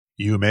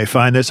You may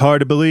find this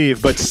hard to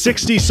believe, but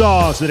 60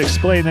 Songs That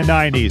Explain the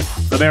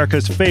 90s,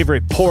 America's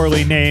favorite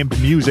poorly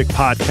named music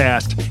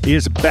podcast,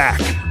 is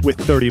back with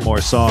 30 more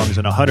songs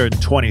and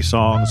 120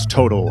 songs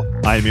total.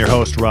 I am your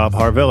host, Rob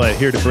Harvilla,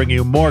 here to bring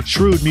you more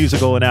shrewd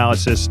musical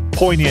analysis,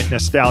 poignant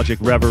nostalgic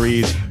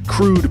reveries,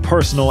 crude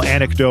personal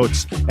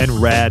anecdotes, and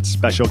rad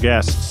special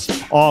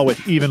guests, all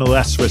with even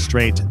less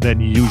restraint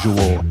than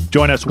usual.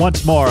 Join us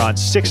once more on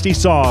 60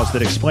 Songs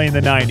That Explain the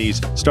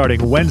 90s,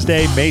 starting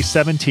Wednesday, May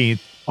 17th,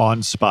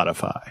 on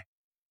Spotify.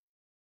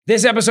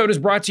 This episode is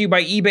brought to you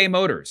by eBay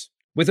Motors.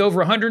 With over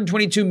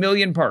 122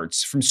 million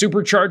parts, from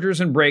superchargers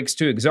and brakes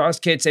to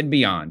exhaust kits and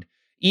beyond,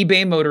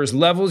 eBay Motors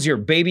levels your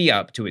baby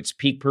up to its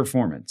peak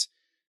performance.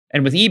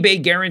 And with eBay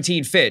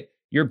Guaranteed Fit,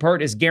 your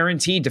part is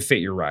guaranteed to fit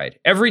your ride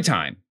every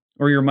time,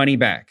 or your money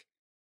back.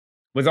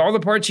 With all the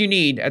parts you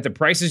need at the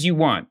prices you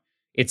want,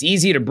 it's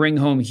easy to bring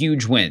home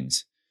huge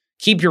wins.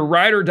 Keep your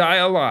ride or die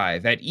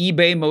alive at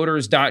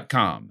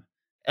ebaymotors.com.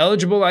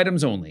 Eligible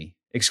items only.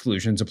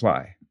 Exclusions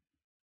apply.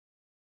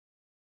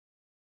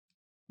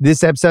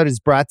 This episode is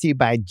brought to you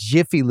by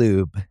Jiffy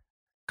Lube.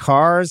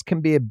 Cars can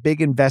be a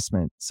big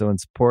investment, so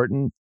it's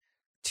important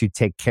to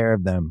take care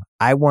of them.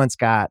 I once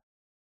got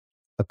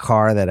a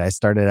car that I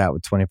started out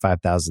with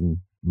 25,000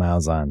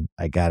 miles on.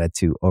 I got it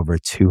to over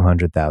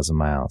 200,000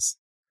 miles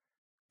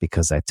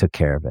because I took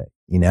care of it.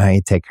 You know how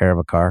you take care of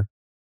a car?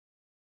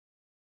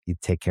 You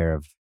take care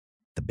of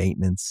the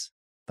maintenance,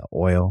 the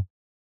oil,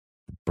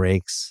 the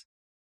brakes,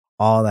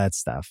 all that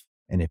stuff.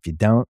 And if you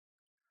don't,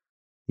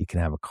 you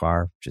can have a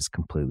car just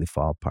completely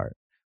fall apart.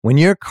 When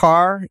your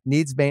car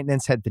needs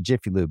maintenance, head to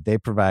Jiffy Lube. They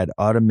provide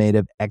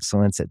automotive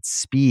excellence at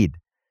speed.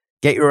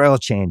 Get your oil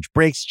change,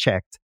 brakes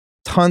checked,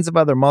 tons of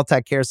other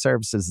multi-care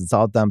services. It's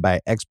all done by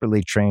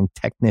expertly trained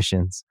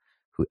technicians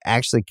who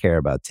actually care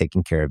about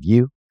taking care of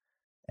you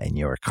and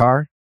your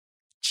car.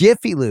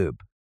 Jiffy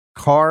Lube,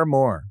 car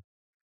more.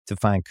 To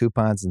find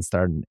coupons and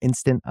start an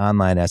instant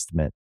online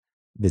estimate,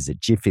 visit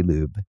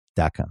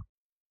jiffylube.com.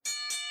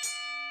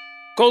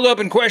 Cold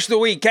open question of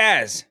the week,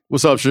 Kaz.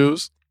 What's up,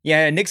 Shoes?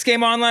 Yeah, Knicks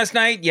game on last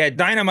night. Yeah,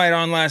 Dynamite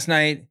on last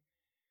night.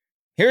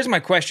 Here's my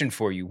question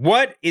for you.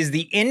 What is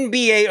the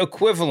NBA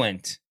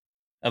equivalent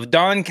of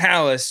Don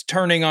Callis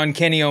turning on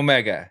Kenny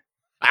Omega?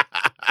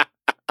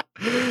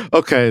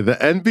 Okay, the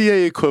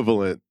NBA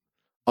equivalent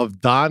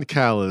of Don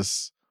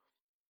Callis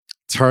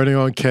turning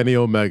on Kenny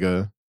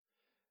Omega.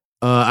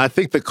 I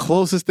think the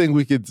closest thing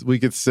we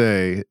could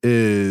say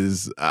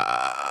is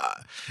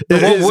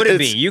what would it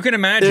be? You can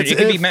imagine. It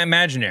could be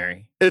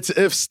imaginary. It's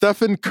if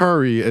Stephen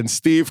Curry and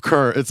Steve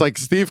Kerr. It's like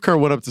Steve Kerr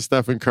went up to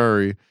Stephen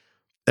Curry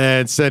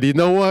and said, "You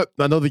know what?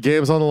 I know the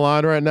game's on the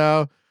line right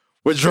now.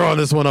 We're drawing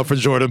this one up for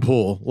Jordan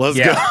Poole. Let's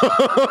go."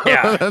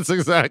 Yeah, that's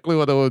exactly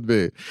what it would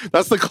be.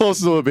 That's the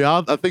closest it would be.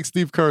 I think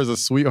Steve Kerr is a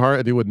sweetheart,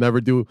 and he would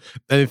never do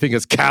anything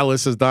as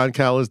callous as Don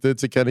Callis did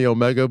to Kenny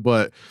Omega.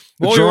 But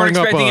we weren't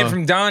expecting it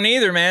from Don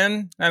either,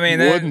 man. I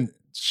mean,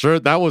 sure,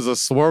 that was a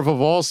swerve of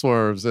all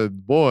swerves,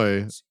 and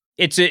boy.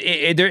 It's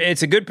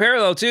a good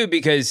parallel too,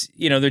 because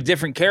they're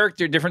different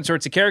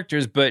sorts of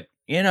characters, but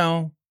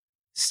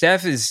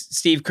Steph is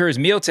Steve Kerr's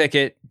meal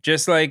ticket,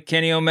 just like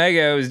Kenny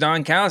Omega was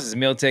Don Callis'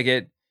 meal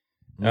ticket.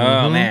 Mm-hmm.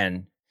 Oh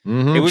man,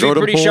 it would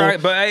Jordan be pretty Poole.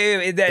 shocking,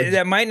 but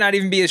that might not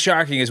even be as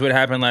shocking as what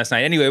happened last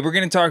night. Anyway, we're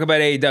going to talk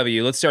about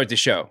AEW. Let's start the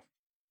show.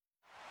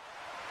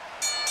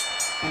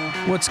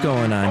 What's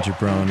going on,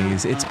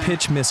 jabronis? It's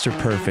Pitch Mr.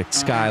 Perfect,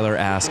 Skylar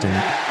Aston.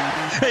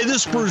 Hey,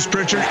 this is Bruce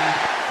Pritchard.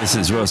 This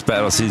is Roast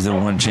Battle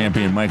Season 1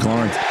 champion Mike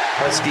Lawrence.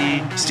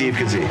 Husky Steve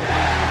Kazee.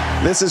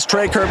 This is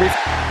Trey Kirby.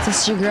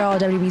 This is your girl,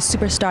 WWE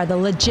superstar, the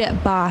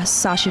legit boss,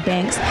 Sasha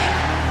Banks.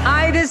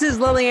 Hi, this is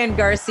Lillian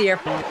Garcia.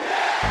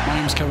 My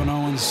name's Kevin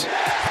Owens.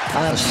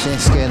 I'm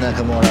Shinsuke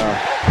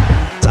Nakamura.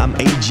 I'm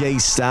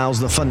AJ Styles,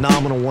 the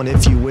phenomenal one,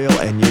 if you will,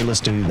 and you're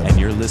listening to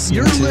You are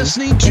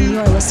listening to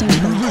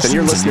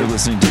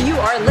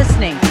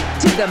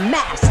The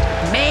Masked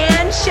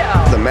Man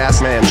Show. The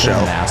Masked Man Show.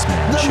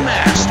 The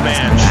Masked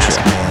Man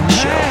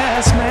Show.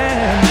 Masked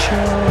Man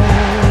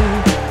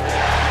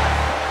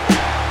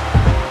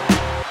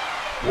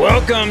Show.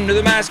 Welcome to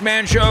The Masked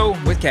Man Show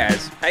with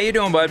Kaz. How you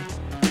doing, bud?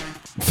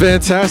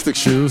 Fantastic,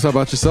 Shoes. How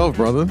about yourself,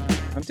 brother?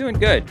 I'm doing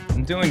good.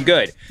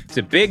 It's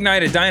a big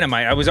night of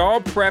Dynamite. I was all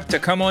prepped to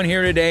come on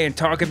here today and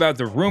talk about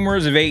the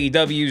rumors of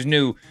AEW's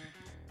new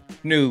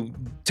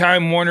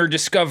Time Warner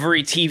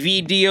Discovery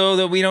TV deal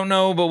that we don't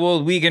know, but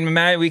we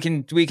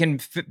can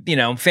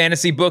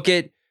fantasy book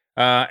it.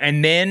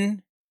 And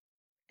then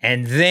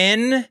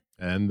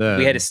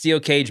we had a steel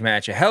cage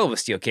match, a hell of a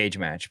steel cage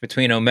match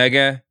between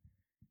Omega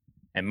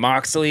and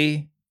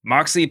Moxley.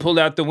 Moxley pulled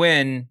out the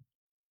win,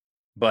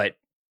 but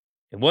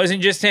it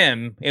wasn't just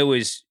him. It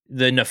was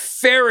the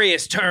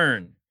nefarious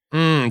turn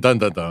Dun, dun,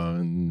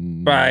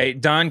 dun. by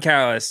Don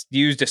Callis.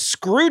 Used a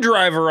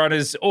screwdriver on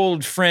his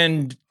old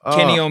friend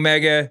Kenny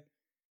Omega.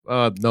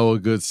 Noah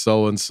Good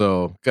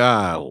so-and-so.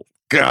 God,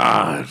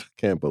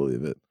 can't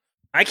believe it.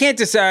 I can't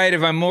decide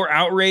if I'm more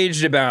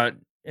outraged about,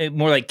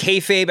 more like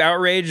kayfabe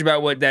outraged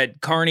about what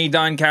that carny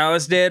Don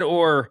Callis did,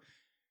 or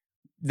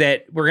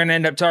that we're going to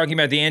end up talking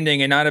about the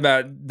ending and not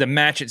about the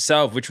match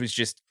itself, which was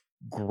just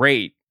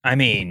great. I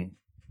mean,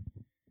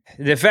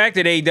 the fact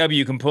that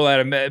AEW can pull out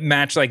a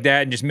match like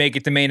that and just make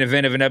it the main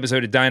event of an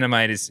episode of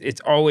Dynamite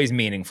it's always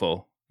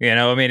meaningful. You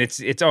know, I mean,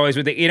 it's always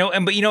what they, you know,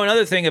 but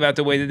another thing about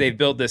the way that they've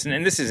built this,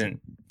 and this isn't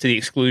to the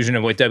exclusion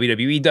of what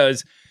WWE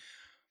does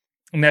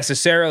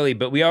necessarily,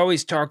 but we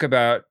always talk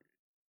about,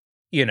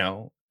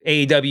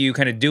 AEW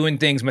kind of doing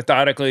things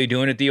methodically,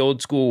 doing it the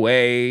old school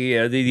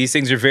way. These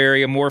things are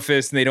very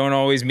amorphous and they don't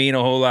always mean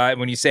a whole lot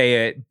when you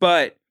say it.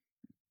 But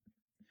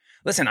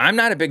listen, I'm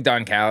not a big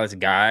Don Callis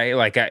guy.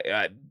 Like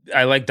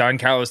I like Don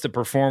Callis, the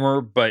performer,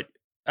 but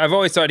I've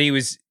always thought he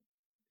was,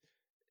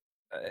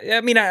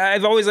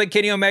 I've always liked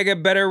Kenny Omega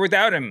better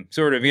without him,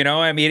 sort of,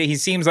 he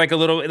seems like a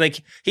little,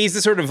 like he's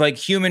the sort of like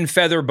human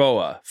feather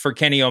boa for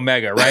Kenny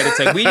Omega, right? It's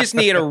like, we just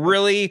need a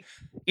really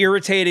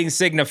irritating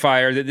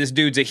signifier that this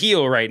dude's a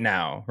heel right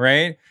now,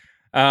 right?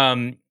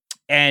 But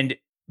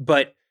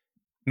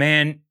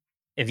man,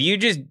 if you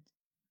just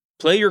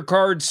play your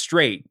cards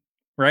straight,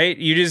 right?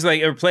 You just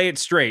or play it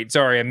straight.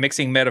 Sorry, I'm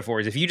mixing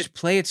metaphors. If you just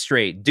play it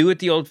straight, do it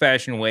the old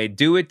fashioned way,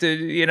 do it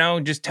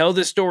just tell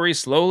the story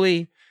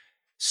slowly,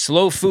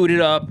 slow food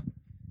it up,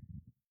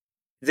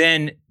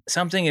 then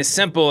something as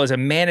simple as a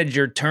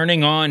manager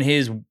turning on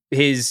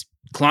his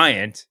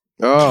client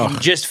can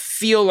just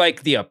feel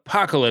like the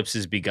apocalypse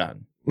has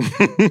begun.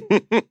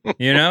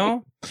 Yeah.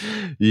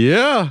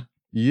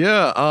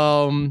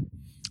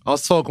 I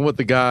was talking with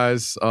the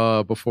guys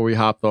before we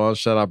hopped on.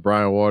 Shout out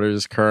Brian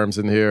Waters, Kerm's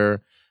in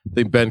here. I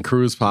think Ben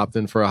Cruz popped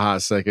in for a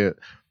hot second.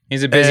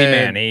 He's a busy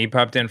man. He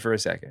popped in for a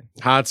second.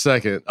 Hot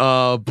second.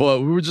 But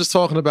we were just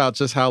talking about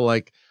just how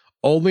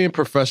only in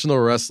professional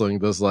wrestling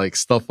does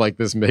stuff like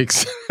this make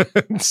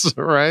sense,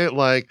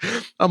 right?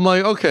 I'm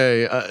like,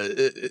 okay,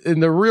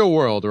 in the real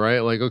world, right?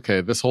 Okay,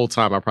 this whole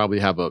time I probably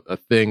have a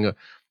thing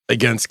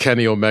against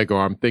Kenny Omega,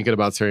 or I'm thinking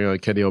about turning on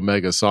Kenny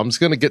Omega. So I'm just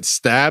going to get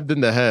stabbed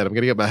in the head. I'm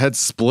going to get my head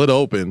split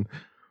open,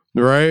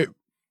 right?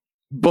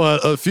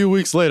 But a few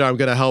weeks later, I'm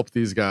going to help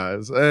these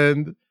guys.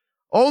 And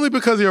only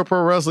because you're a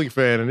pro wrestling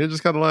fan and you're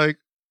just kind of like,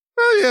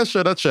 oh, yeah,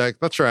 sure, that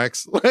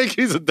tracks.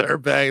 He's a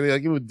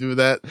dirtbag. He would do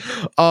that.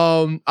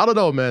 I don't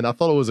know, man. I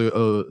thought it was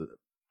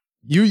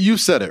you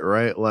said it,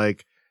 right?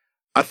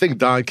 I think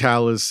Don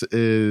Callis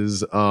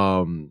is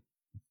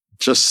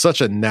just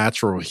such a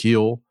natural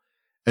heel.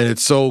 And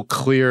it's so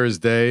clear as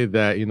day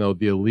that,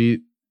 the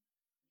elite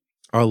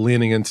are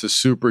leaning into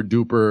super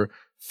duper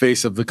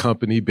face of the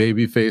company,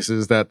 baby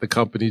faces that the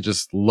company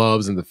just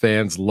loves and the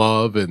fans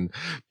love. And,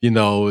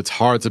 it's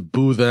hard to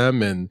boo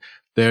them. And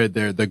they're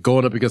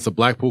going up against the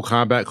Blackpool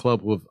Combat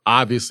Club, who have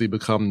obviously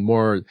become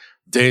more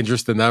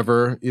dangerous than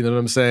ever. You know what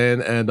I'm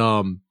saying?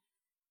 And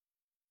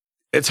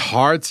it's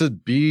hard to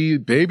be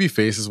baby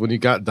faces when you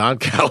got Don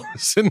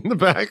Callis in the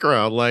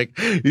background.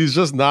 He's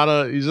just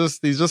not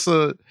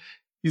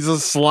he's a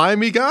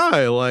slimy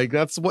guy.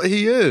 That's what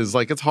he is.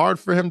 It's hard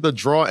for him to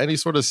draw any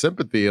sort of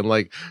sympathy.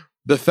 And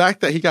the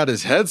fact that he got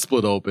his head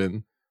split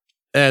open,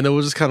 and it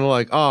was just kind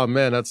of oh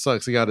man, that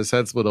sucks. He got his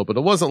head split open.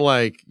 It wasn't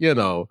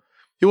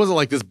he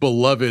wasn't this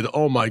beloved,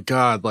 oh my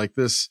God,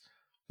 this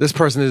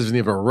person isn't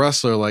even a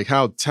wrestler.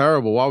 How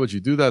terrible. Why would you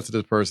do that to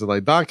this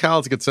person? Don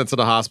Callis gets sent to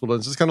the hospital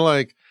and it's just kind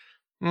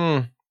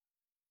of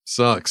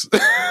sucks.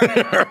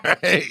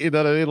 Right? You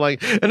know what I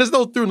mean? And it's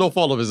through no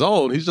fault of his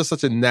own. He's just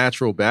such a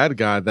natural bad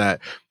guy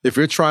that if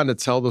you're trying to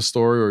tell the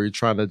story or you're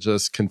trying to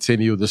just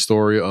continue the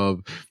story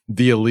of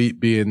the elite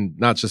being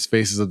not just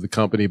faces of the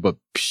company, but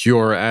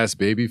pure ass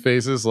baby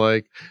faces,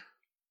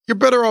 you're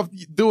better off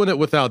doing it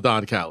without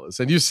Don Callis.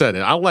 And you said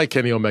it. I like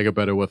Kenny Omega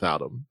better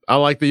without him. I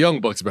like the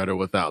Young Bucks better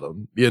without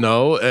him,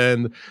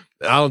 and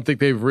I don't think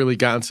they've really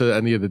gotten to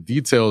any of the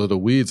details of the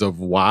weeds of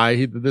why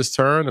he did this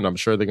turn. And I'm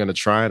sure they're going to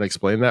try and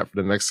explain that for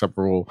the next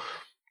several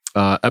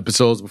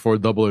episodes before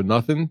Double or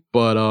Nothing.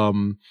 But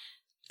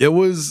it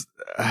was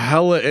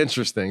hella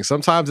interesting.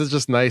 Sometimes it's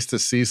just nice to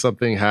see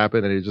something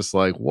happen and you're just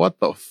like, what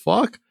the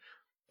fuck?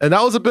 And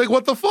that was a big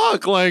what the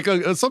fuck.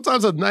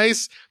 Sometimes a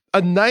nice,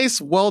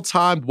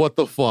 well-timed what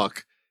the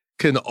fuck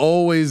can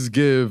always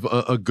give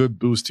a good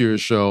boost to your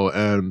show.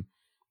 And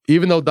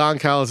even though Don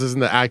Callis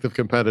isn't an active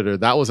competitor,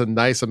 that was a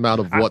nice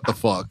amount of what the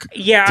fuck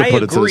to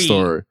put into the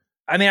story.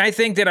 I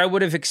think that I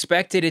would have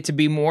expected it to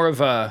be more of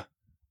a,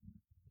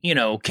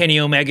 Kenny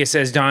Omega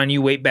says, Don,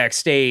 you wait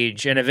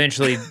backstage, and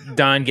eventually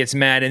Don gets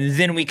mad, and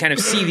then we kind of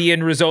see the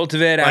end result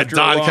of it after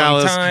Don a long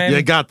Callis, time.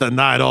 You got the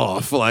night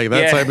off,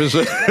 that type of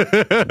shit.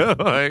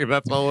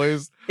 That's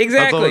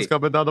always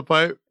coming down the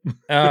pipe.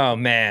 Oh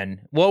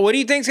man. Well, what do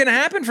you think's going to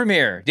happen from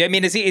here? I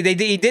mean, he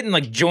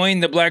didn't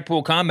join the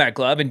Blackpool Combat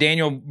Club, and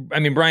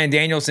Bryan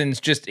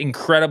Danielson's just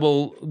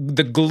incredible.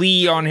 The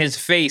glee on his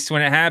face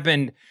when it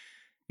happened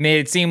made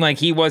it seem like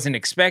he wasn't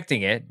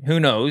expecting it. Who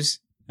knows?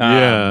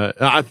 Yeah,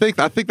 I think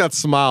that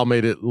smile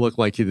made it look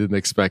like he didn't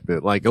expect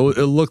it. It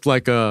looked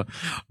like I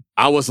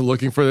wasn't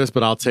looking for this,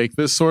 but I'll take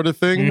this sort of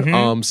thing.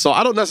 Mm-hmm. So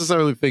I don't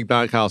necessarily think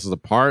Don Callis is a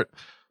part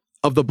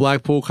of the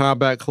Blackpool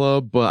Combat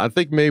Club, but I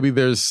think maybe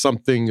there's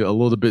something a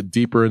little bit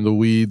deeper in the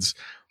weeds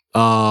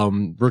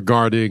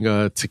regarding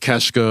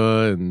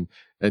Takeshka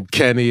and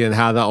Kenny and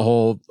how that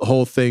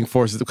whole thing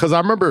forces. Because I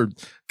remember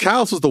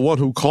Callis was the one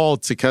who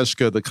called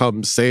Takeshka to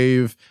come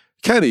save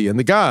Kenny and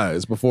the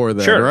guys before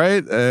that, Sure.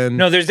 right? And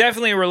no, there's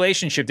definitely a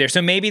relationship there.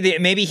 So maybe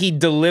he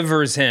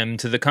delivers him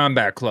to the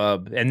Combat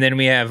Club, and then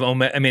we have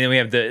then we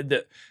have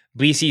the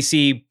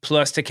BCC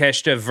plus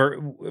Takeshita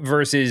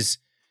versus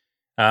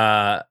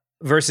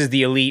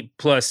the Elite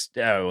plus.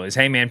 Oh, is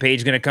Hangman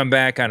Page going to come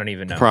back? I don't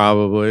even know.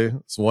 probably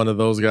it's one of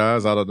those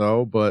guys. I don't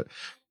know, but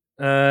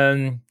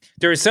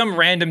there was some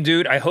random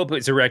dude. I hope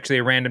it's actually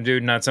a random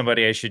dude, not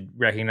somebody I should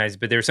recognize.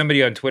 But there was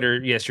somebody on Twitter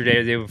yesterday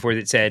or the day before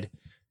that said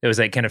that was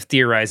like kind of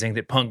theorizing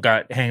that Punk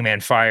got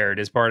Hangman fired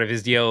as part of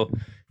his deal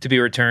to be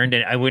returned,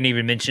 and I wouldn't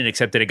even mention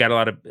except that it got a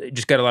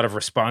lot of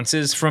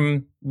responses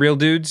from real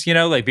dudes. You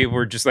know, like people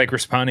were just like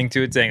responding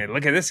to it, saying,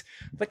 "Look at this!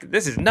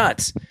 This is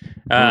nuts."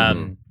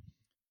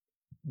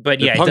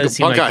 But yeah, Punk, it does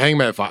seem Punk like got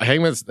Hangman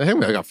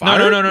got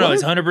fired. No.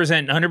 It's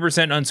 100%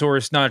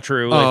 unsourced, not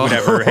true. Like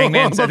whatever.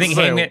 Hangman's. I think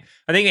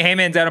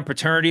Hangman's out on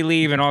paternity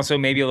leave and also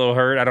maybe a little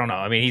hurt. I don't know.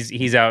 I mean,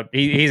 he's out.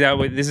 He's out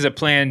with. This is a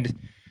planned.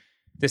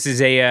 This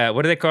is a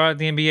what do they call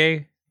it? In the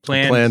NBA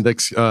planned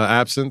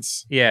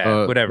absence.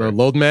 Yeah, whatever.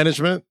 Load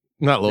management,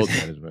 not load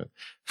management.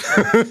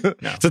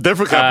 No. It's a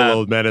different kind of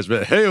load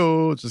management. Hey,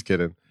 just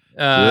kidding.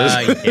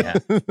 Yeah,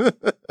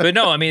 but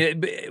no. I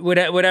mean,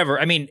 whatever.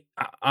 I mean,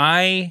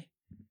 I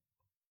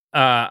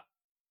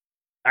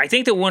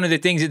think that one of the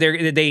things that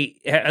they,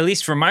 at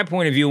least from my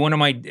point of view, one of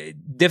my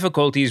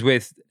difficulties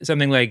with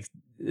something like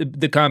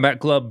the Combat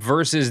Club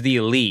versus the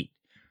Elite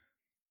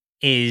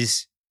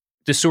is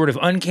the sort of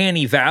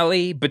uncanny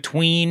valley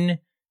between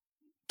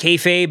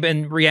kayfabe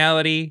and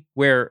reality,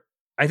 where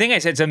I think I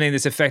said something to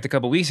this effect a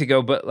couple weeks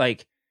ago, but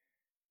like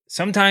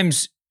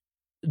sometimes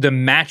the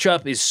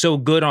matchup is so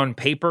good on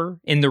paper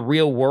in the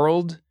real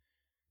world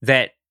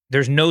that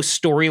there's no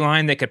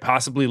storyline that could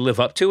possibly live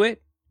up to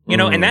it. You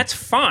know, and that's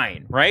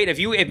fine, right?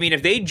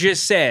 If they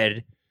just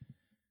said,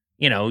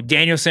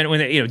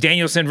 Danielson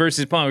Danielson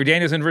versus Punk or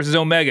Danielson versus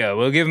Omega,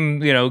 we'll give him,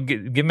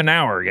 give him an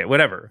hour,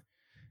 whatever.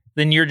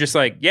 Then you're just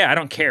like, yeah, I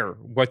don't care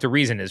what the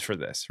reason is for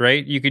this,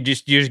 right? You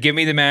just give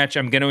me the match.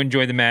 I'm going to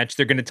enjoy the match.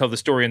 They're going to tell the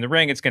story in the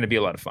ring. It's going to be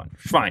a lot of fun.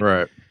 Fine,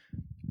 right?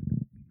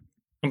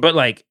 But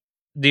like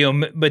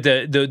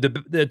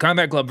the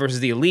Combat Club versus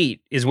the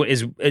Elite is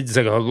it's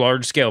like a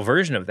large scale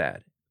version of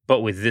that.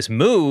 But with this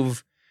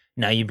move.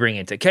 Now you bring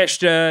in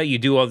Takeshita, you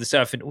do all the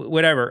stuff and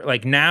whatever.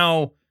 Like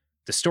now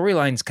the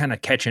storyline's kind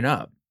of catching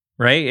up,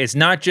 right? It's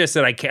not just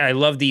that I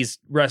love these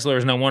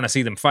wrestlers and I want to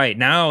see them fight.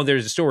 Now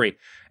there's a story,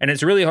 and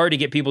it's really hard to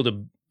get people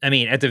to. I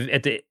mean,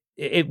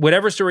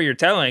 whatever story you're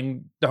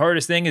telling, the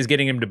hardest thing is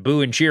getting them to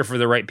boo and cheer for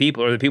the right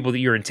people or the people that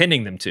you're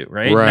intending them to,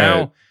 right?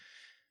 Now,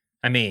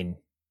 I mean,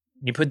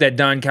 you put that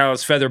Don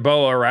Callis feather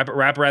boa or wrap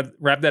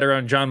that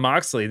around John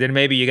Moxley, then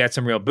maybe you got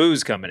some real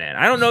boos coming in.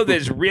 I don't know that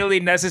it's really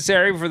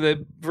necessary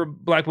for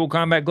Blackpool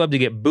Combat Club to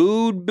get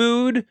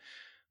booed,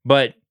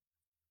 but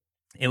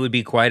it would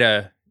be quite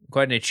an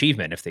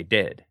achievement if they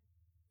did.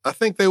 I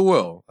think they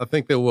will.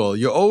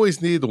 You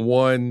always need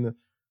one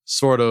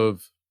sort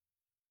of.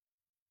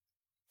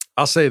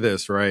 I'll say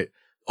this, right?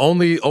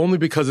 Only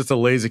because it's a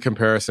lazy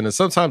comparison, and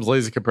sometimes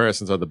lazy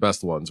comparisons are the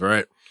best ones,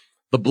 right?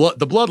 The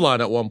bloodline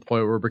at one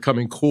point were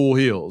becoming cool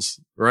heels,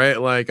 right?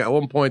 Like at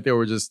one point they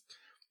were just,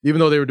 even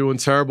though they were doing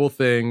terrible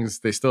things,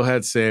 they still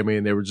had Sammy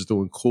and they were just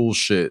doing cool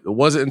shit. It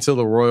wasn't until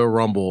the Royal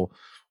Rumble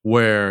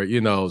where,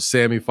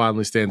 Sammy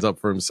finally stands up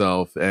for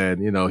himself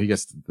and, he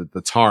gets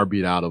the tar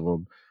beat out of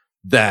him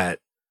that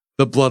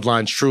the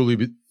bloodline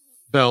truly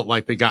felt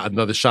like they got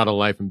another shot of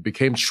life and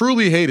became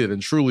truly hated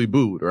and truly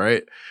booed,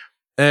 right?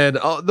 And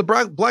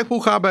the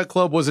Blackpool Combat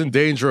Club was in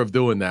danger of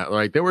doing that.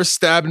 Like they were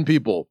stabbing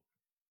people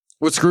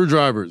with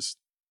screwdrivers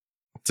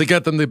to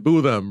get them to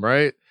boo them,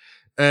 right?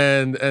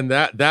 And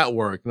that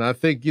worked. And I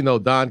think,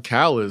 Don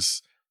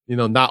Callis,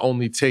 not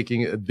only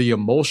taking the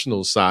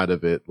emotional side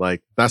of it,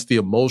 like that's the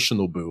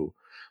emotional boo,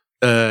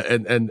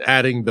 and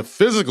adding the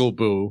physical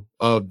boo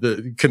of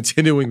the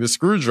continuing the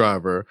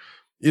screwdriver,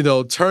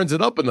 turns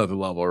it up another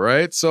level,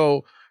 right?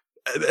 So,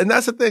 and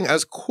that's the thing,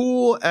 as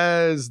cool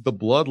as the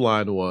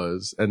bloodline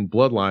was and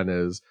bloodline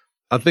is,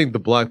 I think the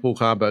Blackpool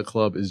Combat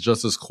Club is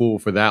just as cool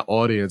for that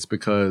audience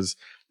because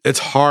it's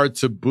hard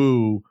to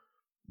boo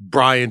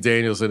Bryan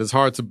Danielson. It's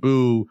hard to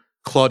boo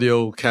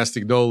Claudio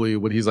Castagnoli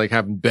when he's like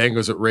having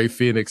bangers at Ray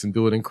Phoenix and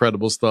doing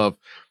incredible stuff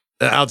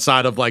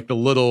outside of like the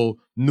little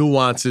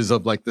nuances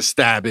of like the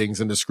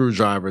stabbings and the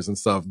screwdrivers and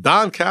stuff.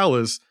 Don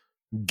Callis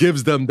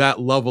gives them that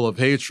level of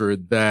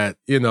hatred that,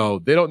 they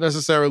don't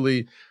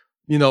necessarily,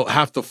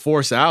 have to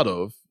force out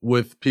of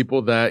with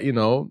people that,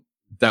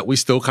 that we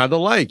still kind of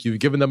like. You've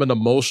given them an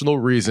emotional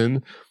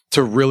reason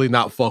to really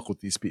not fuck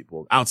with these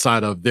people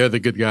outside of they're the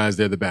good guys,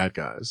 they're the bad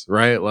guys,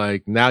 right?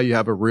 Like now you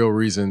have a real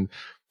reason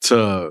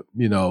to,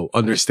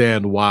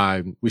 understand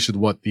why we should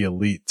want the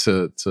Elite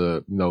to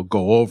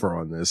go over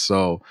on this.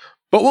 So,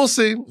 but we'll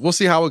see. We'll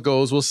see how it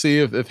goes. We'll see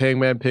if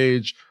Hangman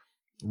Page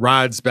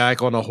rides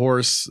back on a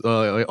horse,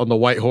 on the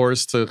white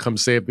horse to come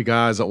save the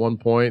guys at one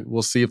point.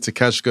 We'll see if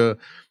Takeshka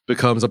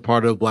becomes a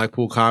part of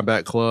Blackpool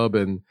Combat Club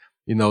and,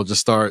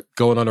 just start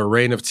going on a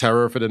reign of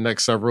terror for the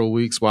next several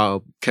weeks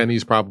while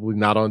Kenny's probably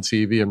not on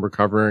TV and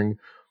recovering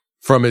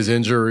from his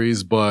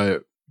injuries.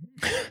 But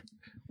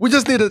we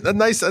just need a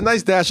nice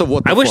dash of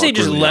what the I wish fuck they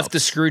just really left helps.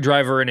 the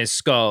screwdriver in his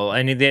skull.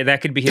 I mean,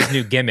 that could be his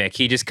new gimmick.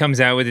 He just comes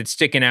out with it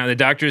sticking out. The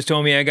doctors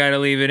told me I got to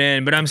leave it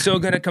in, but I'm still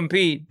going to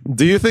compete.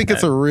 Do you think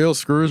it's a real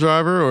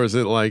screwdriver, or is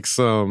it like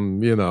some,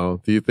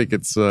 do you think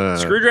it's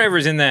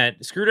Screwdriver's in that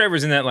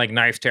like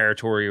knife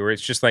territory where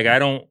it's just like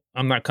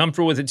I'm not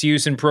comfortable with its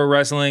use in pro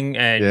wrestling,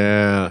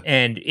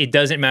 and it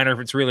doesn't matter if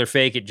it's real or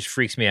fake. It just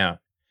freaks me out.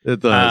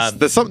 It does.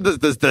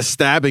 The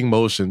stabbing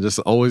motion just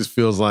always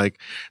feels like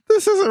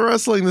this isn't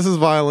wrestling. This is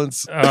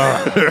violence.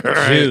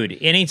 Right? Dude,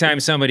 anytime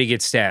somebody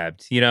gets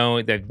stabbed,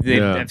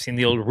 I've seen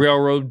the old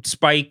railroad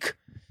spike.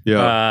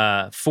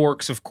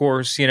 Forks, of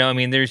course. I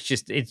mean,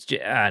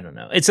 I don't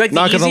know. It's like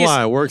not gonna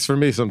lie, it works for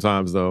me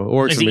sometimes though. It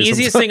works it's for me the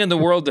easiest sometimes. thing in the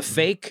world to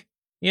fake.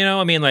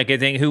 I mean, like I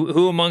think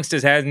who amongst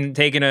us hasn't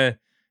taken a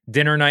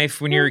dinner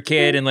knife when you're a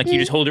kid and like you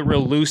just hold it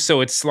real loose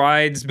so it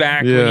slides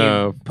back when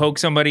you poke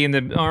somebody in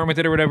the arm with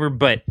it or whatever,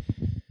 but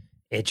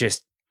it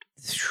just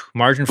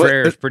margin for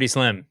error is pretty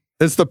slim.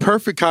 It's the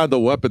perfect kind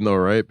of weapon though,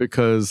 right?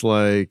 Because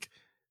like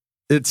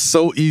it's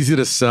so easy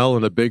to sell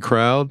in a big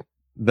crowd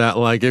that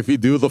like if you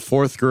do the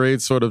fourth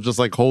grade sort of just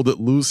like hold it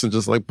loose and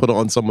just like put it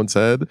on someone's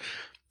head,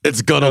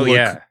 it's gonna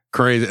look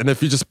crazy. And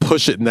if you just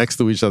push it next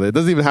to each other, it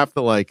doesn't even have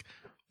to like,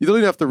 you don't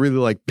even have to really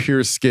like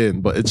pierce skin,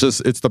 but it's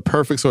the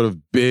perfect sort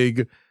of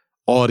big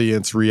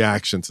audience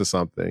reaction to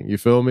something. You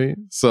feel me?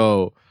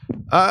 So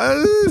I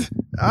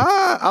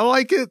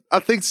like it. I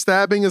think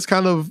stabbing is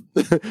kind of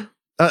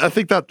I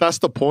think that's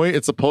the point.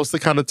 It's supposed to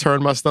kind of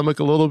turn my stomach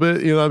a little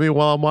bit, you know what I mean,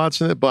 while I'm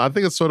watching it. But I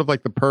think it's sort of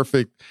like the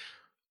perfect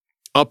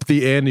up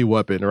the ante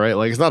weapon, right?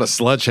 Like it's not a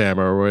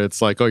sledgehammer where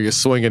it's like, oh, you're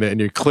swinging it and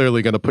you're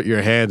clearly going to put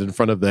your hand in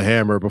front of the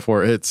hammer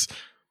before it hits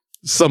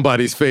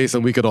somebody's face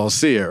and we could all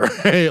see it,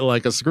 right?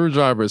 Like a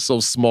screwdriver is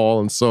so small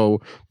and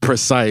so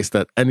precise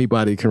that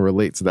anybody can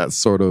relate to that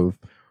sort of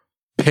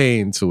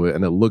pain to it,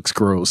 and it looks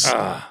gross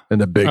in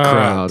a big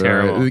crowd.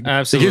 Terrible. Right?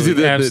 Absolutely. It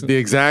gives you the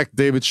exact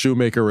David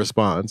Shoemaker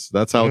response.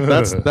 That's how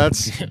that's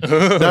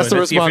the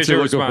response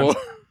you're looking for.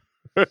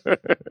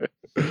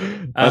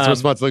 That's the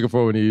response you're looking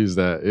for when you use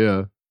that.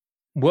 Yeah.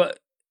 What?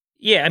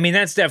 Yeah, I mean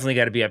that's definitely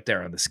got to be up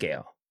there on the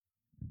scale.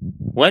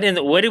 What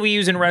do we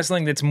use in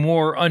wrestling that's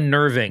more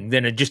unnerving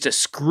than just a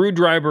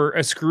screwdriver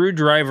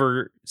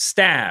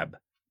stab?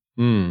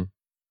 Brian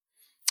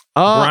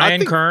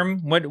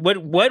Kerm,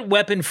 what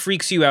weapon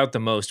freaks you out the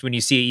most when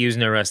you see it used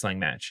in a wrestling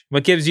match?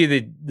 What gives you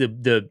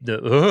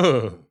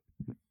the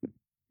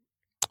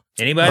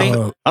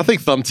Anybody? I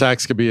think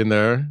thumbtacks could be in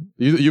there.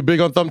 You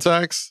big on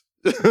thumbtacks?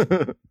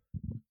 The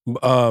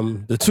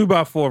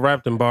 2x4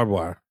 wrapped in barbed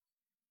wire.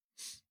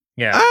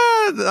 Yeah,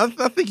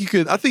 I think you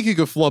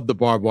could flub the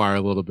barbed wire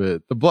a little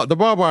bit. The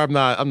barbed wire,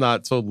 I'm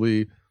not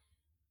totally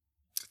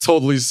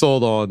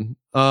sold on.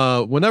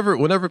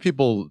 Whenever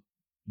people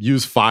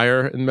use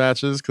fire in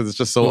matches because it's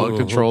just so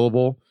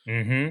uncontrollable,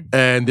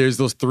 and there's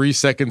those 3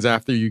 seconds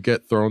after you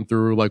get thrown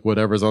through like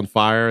whatever's on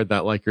fire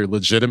that like you're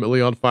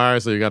legitimately on fire,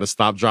 so you got to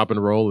stop, drop,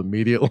 and roll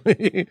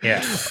immediately.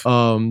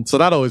 So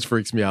that always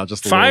freaks me out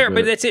just a fire, little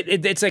bit. but that's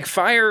it. It's like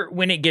fire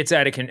when it gets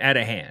out of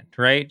hand,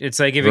 right? It's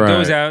like if it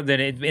goes out, then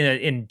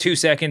in 2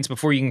 seconds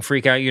before you can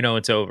freak out,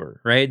 it's over,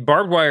 right?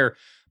 Barbed wire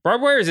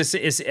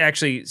is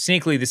actually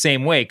sneakily the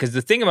same way, because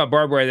the thing about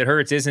barbed wire that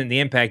hurts isn't the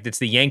impact, it's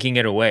the yanking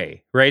it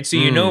away, right? So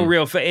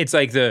it's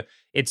like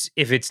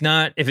if it's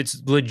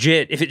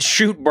legit, if it's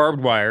shoot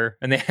barbed wire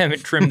and they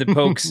haven't trimmed the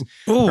pokes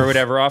or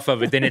whatever off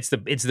of it, then it's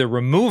the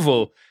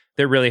removal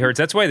that really hurts.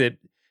 That's why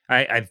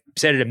I've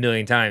said it a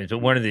million times, but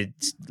one of the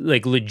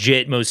like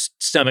legit most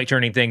stomach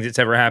turning things that's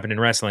ever happened in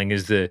wrestling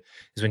is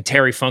when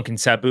Terry Funk and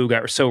Sabu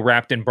got so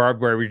wrapped in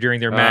barbed wire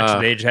during their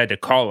match they just had to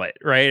call it,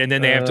 right? And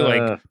then they have to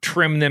like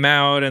trim them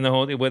out and the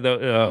whole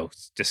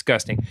it's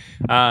disgusting.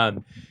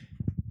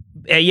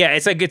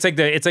 It's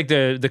like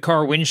the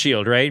car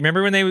windshield, right?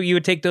 Remember when you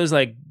would take those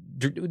like.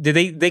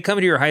 Did they come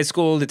to your high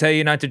school to tell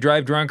you not to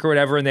drive drunk or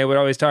whatever? And they would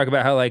always talk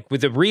about how like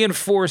with the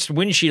reinforced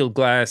windshield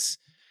glass,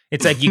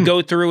 it's like you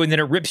go through and then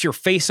it rips your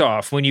face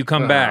off when you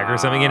come back or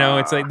something,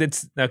 It's like,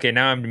 that's okay.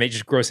 Now I'm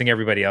just grossing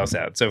everybody else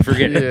out. So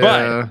forget it.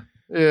 But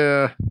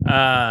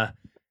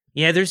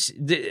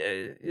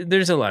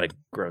there's a lot of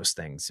gross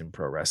things in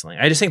pro wrestling.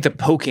 I just think the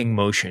poking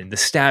motion, the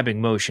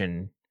stabbing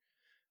motion,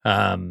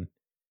 when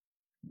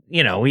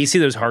you see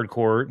those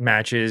hardcore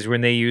matches when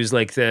they use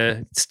like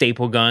the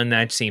staple gun,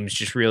 that seems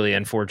just really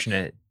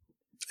unfortunate.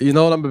 You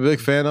know what I'm a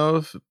big fan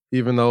of,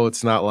 even though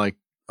it's not like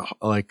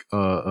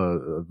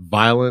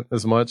violent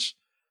as much.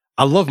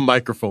 I love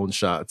microphone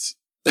shots.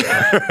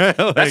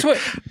 That's what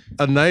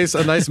a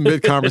nice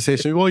mid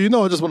conversation. Well,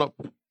 I just want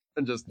to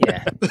and just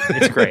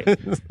it's great.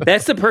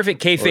 That's the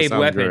perfect kayfabe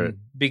weapon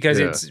because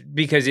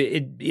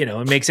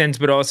it makes sense,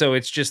 but also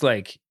it's just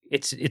like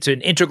it's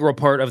an integral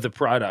part of the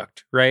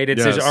product, right?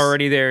 It's just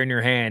already there in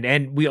your hand,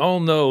 and we all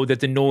know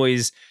that the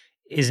noise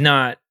is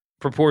not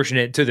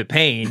proportionate to the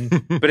pain,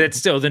 but it's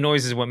still the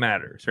noise is what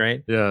matters,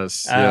 right?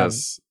 Yes.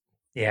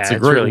 Yeah, It's a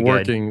great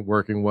really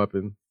working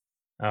weapon.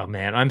 Oh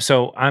man,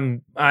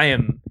 I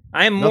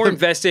am more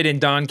invested in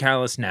Don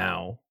Callis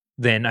now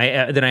than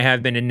I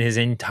have been in his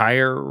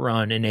entire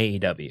run in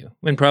AEW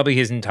and probably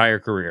his entire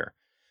career.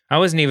 I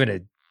wasn't even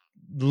a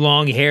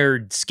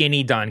long-haired,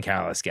 skinny Don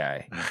Callis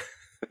guy.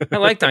 I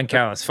like Don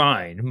Callis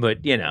fine,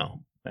 but you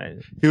know,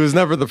 he was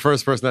never the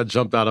first person that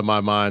jumped out of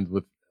my mind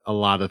with a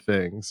lot of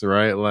things,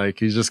 right? Like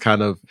he's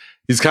kind of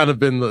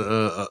been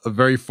a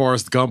very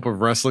Forrest Gump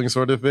of wrestling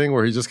sort of thing,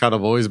 where he's just kind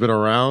of always been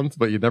around,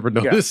 but you never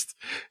noticed.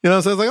 You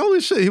know, so I was like, holy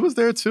shit, he was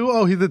there too.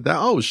 Oh, he did that.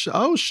 Oh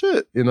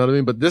shit. You know what I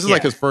mean? But this is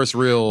like his first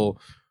real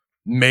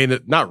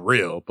not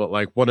real, but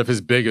like one of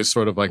his biggest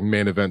sort of like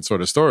main event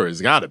sort of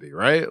stories. Got to be,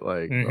 right?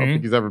 Like I don't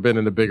think he's ever been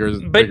in a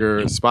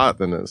bigger spot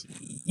than this.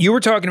 You were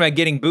talking about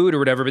getting booed or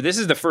whatever, but this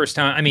is the first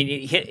time. I mean,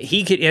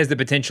 he has the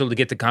potential to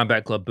get the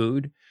Combat Club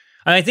booed.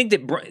 And I think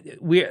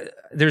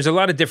that there's a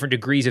lot of different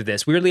degrees of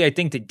this. Weirdly, I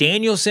think that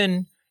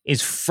Danielson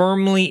is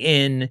firmly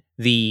in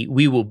the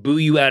 "we will boo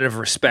you out of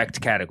respect"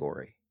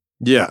 category.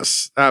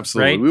 Yes,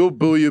 absolutely. Right? We will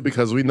boo you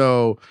because we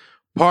know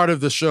part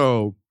of the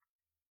show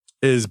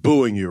is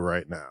booing you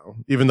right now,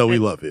 even though we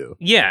love you.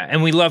 Yeah,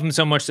 and we love him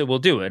so much that we'll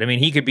do it. I mean,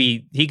 he could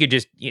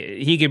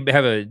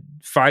have a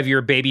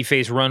 5-year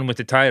babyface run with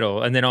the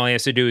title, and then all he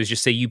has to do is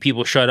just say, "You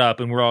people shut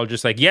up," and we're all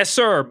just like, "Yes,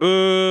 sir,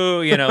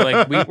 boo." You know,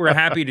 like we're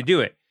happy to do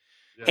it.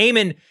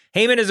 Heyman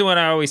is the one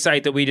I always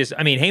cite that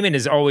Heyman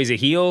is always a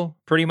heel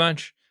pretty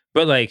much,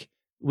 but like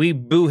we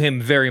boo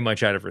him very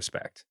much out of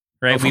respect,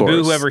 right? We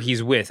boo whoever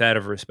he's with out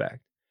of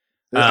respect.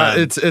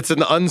 It's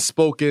an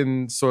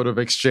unspoken sort of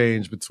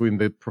exchange between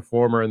the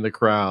performer and the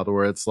crowd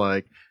where it's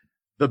like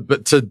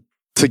to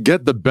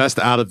get the best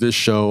out of this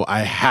show,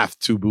 I have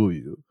to boo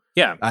you.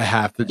 Yeah. I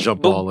have to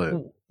jump all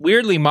in.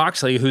 Weirdly,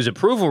 Moxley, whose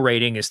approval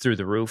rating is through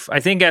the roof, I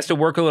think has to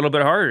work a little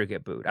bit harder to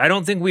get booed. I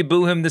don't think we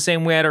boo him the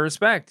same way out of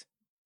respect.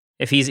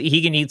 If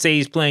he'd say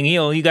he's playing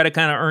heel, you got to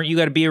kind of you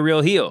got to be a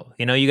real heel.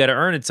 You know, you got to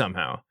earn it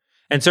somehow.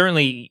 And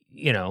certainly,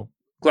 you know,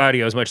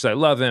 Claudio, as much as I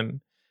love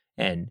him,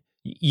 and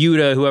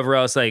Yuta, whoever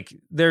else, like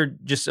they're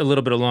just a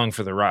little bit along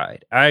for the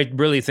ride. I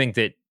really think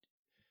that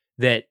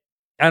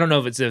I don't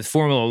know if it's a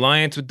formal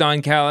alliance with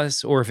Don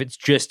Callis or if it's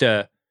just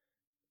I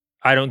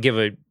don't give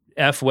a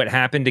F what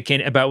happened to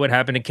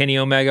Kenny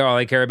Omega. All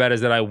I care about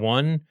is that I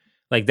won.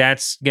 Like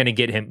that's gonna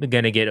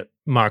get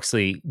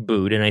Moxley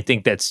booed, and I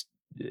think that's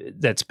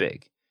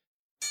big.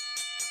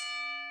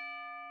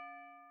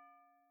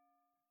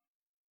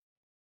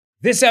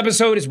 This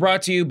episode is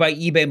brought to you by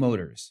eBay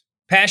Motors.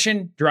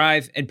 Passion,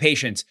 drive, and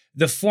patience.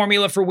 The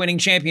formula for winning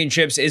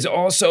championships is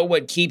also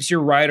what keeps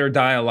your ride or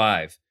die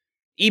alive.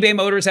 eBay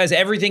Motors has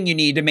everything you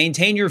need to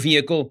maintain your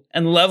vehicle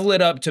and level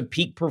it up to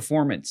peak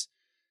performance.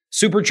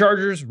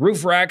 Superchargers,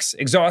 roof racks,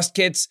 exhaust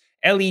kits,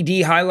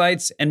 LED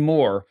highlights, and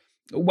more.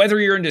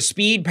 Whether you're into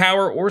speed,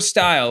 power, or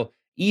style,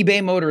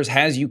 eBay Motors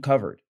has you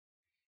covered.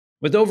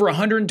 With over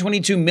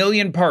 122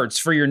 million parts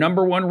for your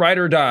number one ride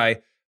or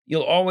die,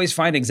 you'll always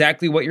find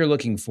exactly what you're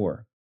looking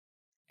for.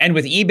 And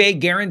with eBay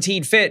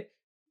Guaranteed Fit,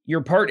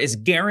 your part is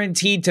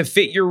guaranteed to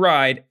fit your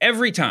ride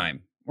every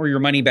time or your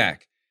money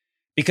back.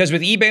 Because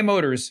with eBay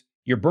Motors,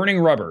 you're burning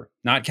rubber,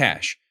 not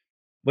cash.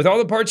 With all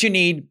the parts you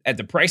need at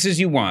the prices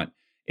you want,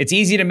 it's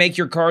easy to make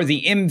your car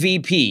the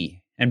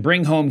MVP and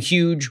bring home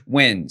huge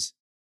wins.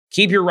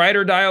 Keep your ride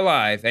or die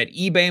alive at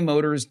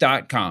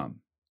ebaymotors.com.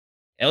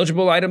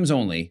 Eligible items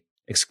only.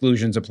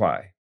 Exclusions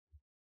apply.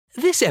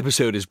 This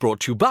episode is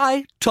brought to you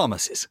by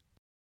Thomas's.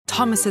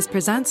 Thomas's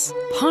presents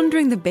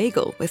Pondering the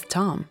Bagel with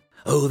Tom.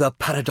 Oh, the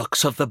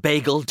paradox of the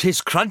bagel.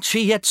 'Tis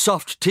crunchy yet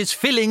soft, 'tis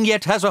filling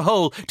yet has a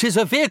hole. 'Tis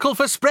a vehicle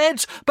for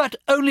spreads, but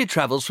only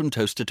travels from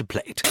toaster to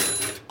plate.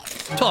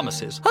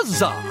 Thomas's,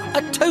 huzzah,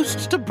 a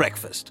toast to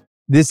breakfast.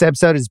 This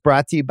episode is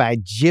brought to you by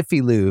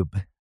Jiffy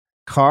Lube.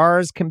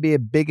 Cars can be a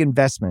big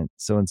investment,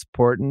 so it's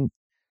important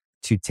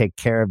to take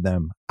care of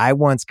them. I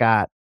once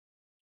got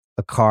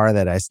a car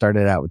that I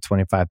started out with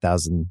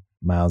 25,000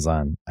 miles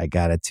on. I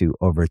got it to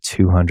over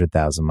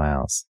 200,000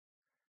 miles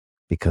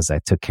because I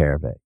took care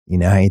of it. You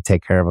know how you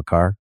take care of a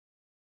car?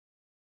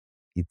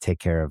 You take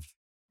care of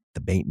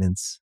the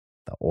maintenance,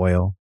 the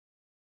oil,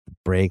 the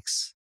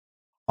brakes,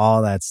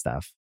 all that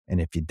stuff.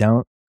 And if you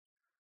don't,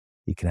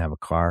 you can have a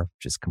car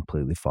just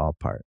completely fall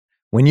apart.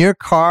 When your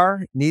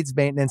car needs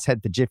maintenance,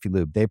 head to Jiffy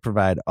Lube. They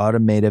provide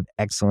automotive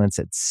excellence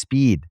at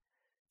speed.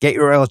 Get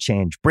your oil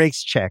change,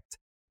 brakes checked,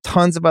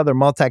 tons of other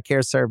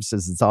multi-care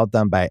services. It's all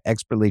done by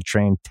expertly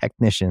trained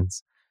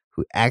technicians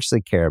who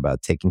actually care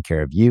about taking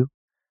care of you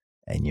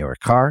and your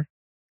car.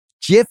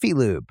 Jiffy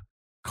Lube,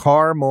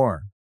 car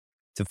more.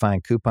 To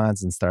find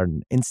coupons and start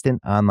an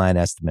instant online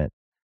estimate,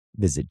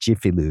 visit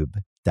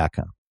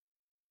jiffylube.com.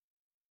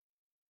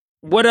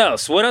 What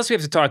else? What else we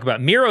have to talk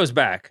about? Miro's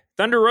back.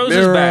 Thunder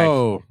Rosa's back.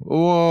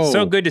 Whoa.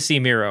 So good to see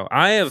Miro.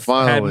 I have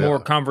had more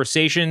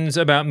conversations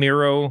about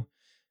Miro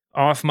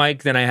off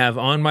mic than I have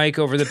on mic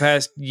over the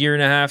past year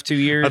and a half, 2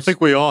 years. I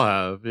think we all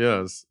have,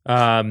 yes.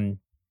 And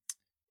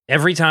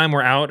every time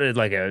we're out at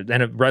like a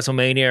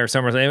WrestleMania or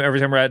somewhere, every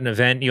time we're at an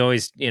event, you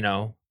always,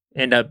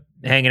 end up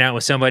hanging out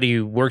with somebody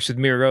who works with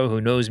Miro,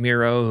 who knows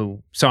Miro,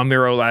 who saw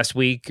Miro last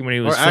week when he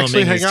was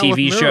filming his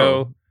TV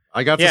show.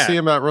 I got to see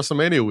him at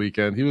WrestleMania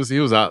weekend. He was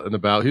out and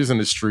about. He was in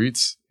the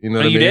streets. You know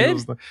what I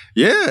mean?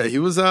 You did? He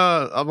was.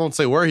 I won't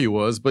say where he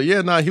was, but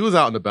he was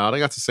out and about. I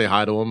got to say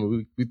hi to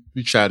him.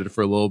 We chatted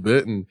for a little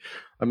bit, and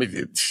I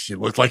mean, he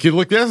looked like he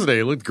looked yesterday.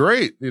 He looked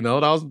great. That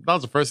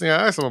was the first thing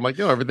I asked him. I'm like,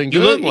 everything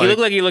good? He looked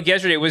like he looked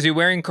yesterday. Was he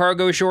wearing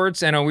cargo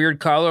shorts and a weird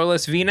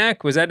collarless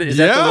V-neck? Is that the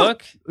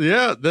look?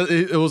 Yeah,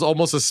 it was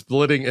almost a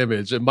splitting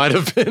image. It might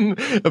have been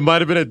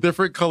a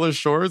different color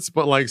shorts,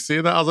 but like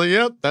seeing that, I was like,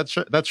 yep,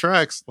 that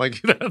tracks. Like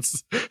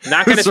that's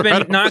not going to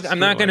spend. I'm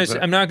not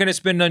going to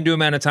spend an undue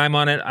amount of time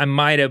on it. I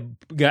might have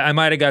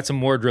got some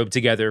wardrobe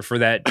together for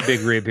that big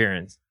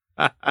reappearance.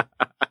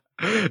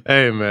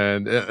 Hey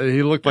man,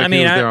 he looked like he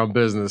was there on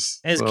business.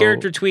 His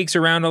character tweaks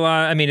around a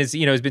lot. I mean, it's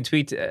has been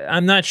tweaked.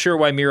 I'm not sure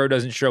why Miro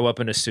doesn't show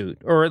up in a suit,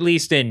 or at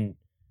least in,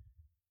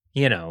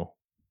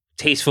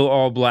 tasteful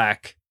all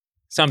black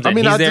something. I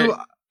mean, I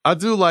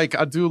do like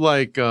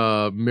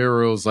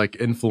Miro's like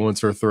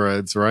influencer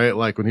threads, right?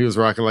 Like when he was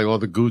rocking like all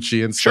the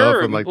Gucci and stuff,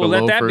 and like the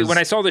loafers. That be. When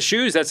I saw the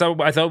shoes, that's how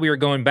I thought we were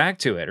going back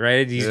to it,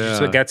 right? He's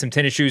just got some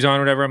tennis shoes on,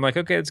 or whatever. I'm like,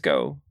 okay, let's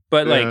go.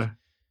 But like,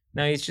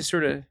 no, he's just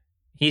sort of.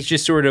 There's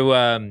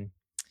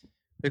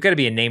got to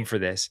be a name for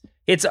this.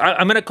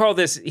 I'm going to call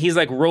this, he's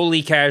like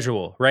Rolly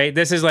casual, right?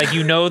 This is like,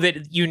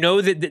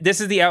 that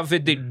this is the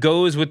outfit that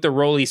goes with the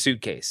Rolly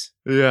suitcase.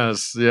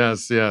 Yes.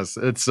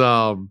 It's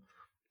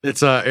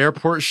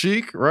airport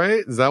chic,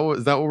 right? Is that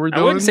what we're doing?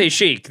 I wouldn't say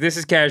chic. This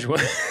is casual.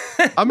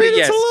 I mean,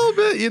 it's a little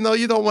bit, you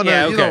don't want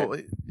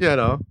to,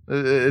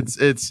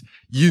 it's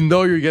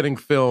you're getting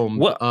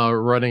filmed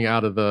running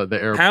out of the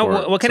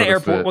airport. What kind of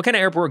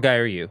airport guy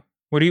are you?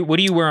 What do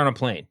you wear on a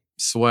plane?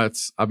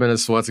 Sweats. I've been in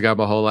sweats. I got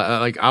my whole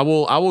life. Like I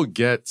will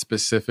get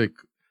specific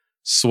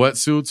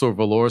sweatsuits or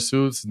velour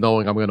suits,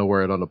 knowing I'm going to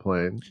wear it on the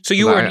plane. So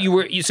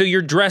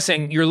you're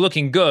dressing. You're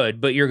looking good,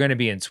 but you're going to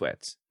be in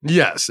sweats.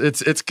 Yes,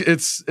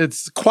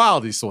 it's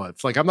quality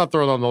sweats. Like I'm not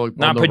throwing on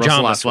not no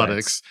pajama Russell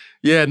Athletics. Sweats.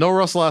 Yeah, no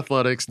Russell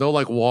Athletics. No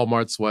like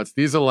Walmart sweats.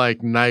 These are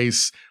like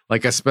nice.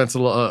 Like I spent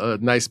a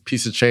nice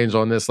piece of change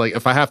on this. Like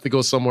if I have to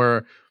go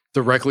somewhere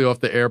directly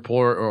off the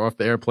airport or off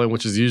the airplane,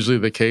 which is usually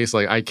the case,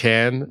 like I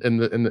can in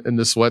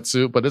the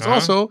sweatsuit, but it's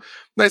also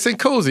nice and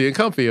cozy and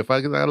comfy. If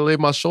I gotta lay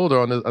my shoulder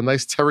on a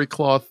nice terry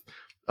cloth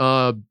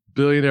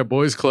Billionaire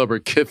Boys Club or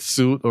Kith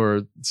suit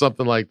or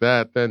something like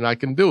that, then I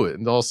can do it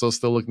and also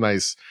still look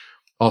nice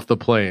off the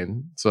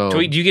plane. So do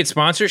you get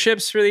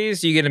sponsorships for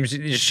these? Do you get them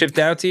shipped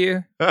out to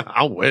you?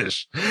 I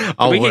wish.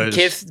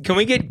 Can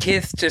we get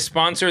Kith to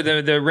sponsor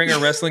the Ringer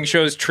Wrestling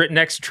Show's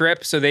next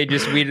trip? So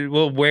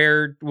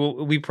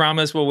we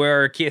promise we'll wear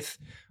our Kith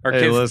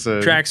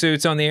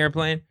tracksuits on the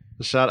airplane.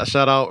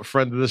 Shout out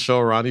friend of the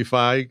show, Ronnie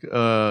Feig,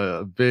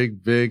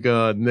 big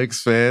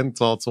Knicks fan.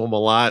 Talk to him a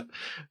lot.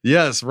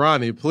 Yes,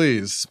 Ronnie,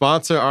 please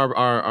sponsor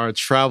our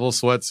travel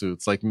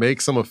sweatsuits. Like make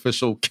some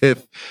official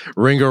Kith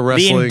Ringer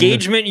Wrestling. The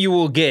engagement you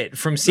will get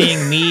from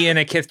seeing me in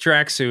a Kith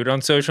tracksuit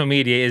on social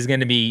media is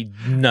going to be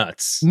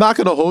nuts. Not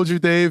going to hold you,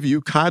 Dave.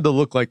 You kind of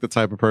look like the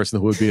type of person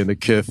who would be in a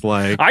Kith.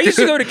 Like I used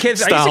to go to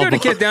Kith.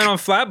 Kith down on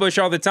Flatbush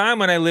all the time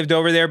when I lived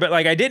over there. But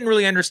like I didn't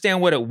really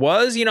understand what it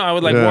was. I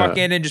would walk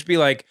in and just be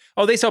like,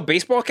 oh, they sell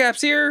baseball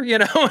caps here,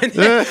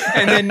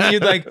 and then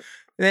you'd like,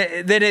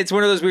 then it's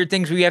one of those weird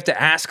things where you have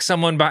to ask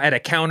someone at a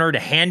counter to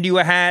hand you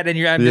a hat, and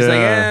I'm just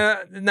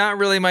like, not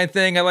really my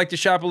thing. I like to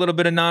shop a little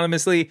bit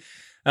anonymously.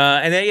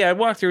 And then I'd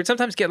walk through and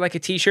sometimes get like a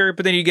t-shirt,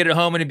 but then you get it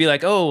home and it'd be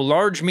like, oh,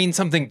 large means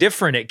something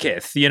different at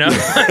Kith,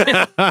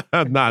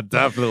 Not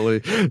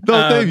definitely.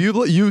 No, Dave,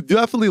 you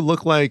definitely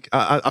look like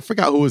I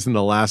forgot who was in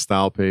the last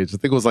style page. I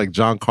think it was like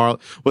Giancarlo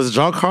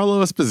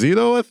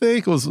Esposito, I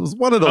think. It was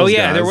one of those. Oh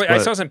yeah, guys, I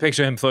saw some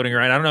picture of him floating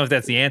around. I don't know if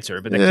that's the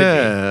answer, but that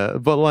could be.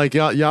 But like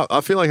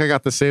I feel like I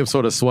got the same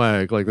sort of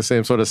swag, like the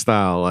same sort of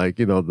style. Like,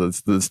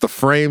 it's the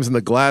frames and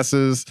the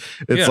glasses.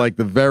 It's like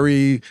the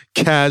very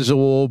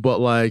casual, but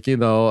like,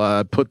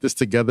 put this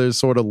together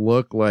sort of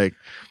look. Like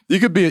you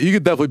could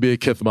definitely be a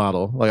Kith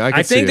model. Like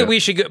I think that we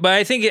should go, but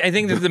I think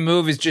that the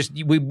move is just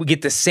we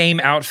get the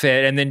same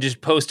outfit and then just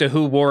post a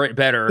who wore it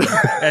better.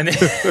 And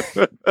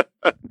then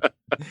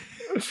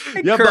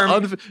you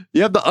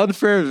have the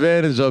unfair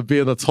advantage of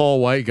being a tall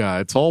white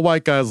guy. Tall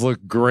white guys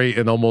look great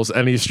in almost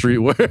any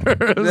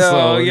streetwear. No,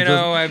 so you're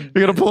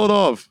gonna pull it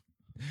off.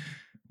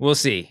 We'll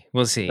see.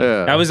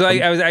 Yeah.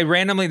 I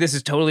randomly, this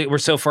is totally, we're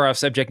so far off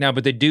subject now,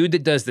 but the dude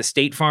that does the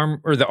State Farm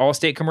or the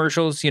Allstate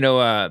commercials, the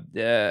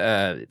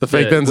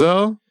fake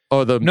Denzel?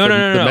 Oh, the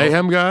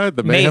Mayhem guy?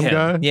 The Mayhem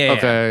guy? Yeah.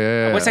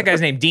 Okay, yeah. What's that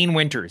guy's name? Dean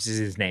Winters is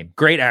his name.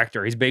 Great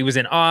actor. He was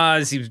in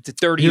Oz. He was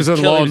 30. He was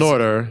in Law and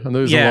Order. I know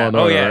he was in Law and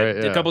Order,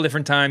 right? A couple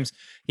different times.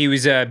 He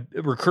was a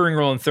recurring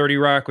role in 30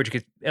 Rock, which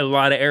gets a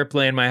lot of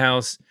airplay in my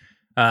house.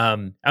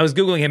 I was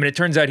Googling him, and it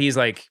turns out he's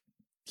like,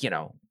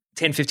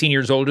 10, 15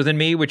 years older than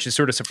me, which is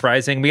sort of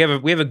surprising. We have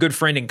a good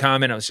friend in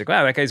common. I was like,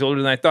 wow, that guy's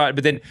older than I thought.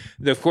 But then,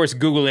 of course,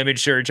 Google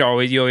image search,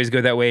 you always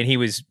go that way. And he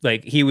was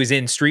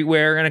in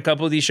streetwear in a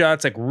couple of these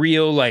shots, like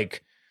real,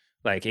 like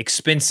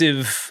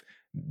expensive,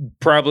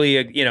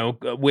 probably,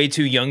 way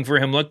too young for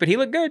him look, but he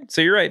looked good.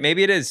 So you're right.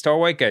 Maybe it is tall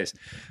white guys.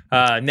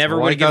 Never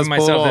would have given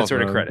myself that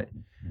sort of credit.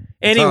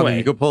 Anyway,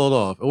 you could pull it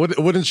off. It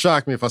wouldn't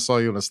shock me if I saw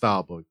you in a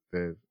style book,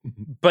 Dave.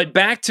 But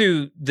back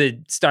to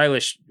the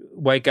stylish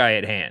white guy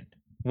at hand.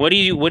 How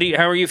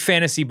are you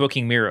fantasy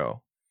booking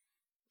Miro?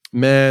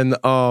 Man,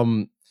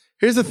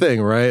 here's the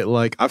thing, right?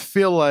 Like, I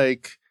feel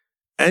like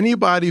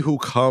anybody who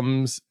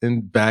comes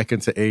back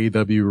into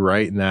AEW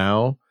right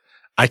now,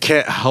 I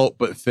can't help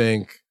but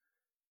think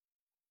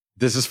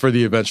this is for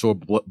the eventual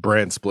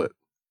brand split,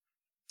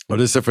 or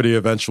this is for the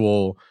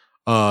eventual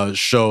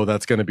show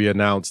that's going to be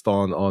announced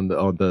on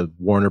the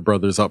Warner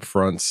Brothers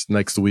upfronts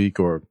next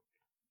week, or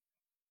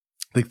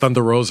I think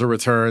Thunder Rosa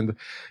returned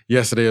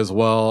yesterday as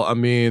well. I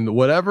mean,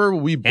 whatever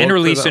we booked and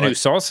released a new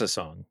salsa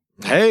song.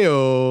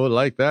 Hey-o,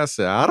 like that.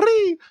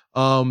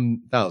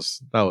 That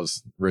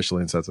was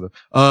racially insensitive.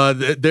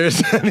 If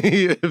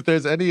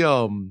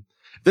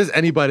there's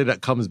anybody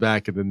that comes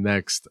back in the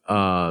next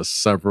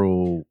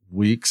several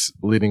weeks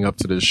leading up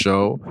to this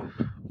show,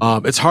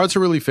 it's hard to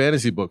really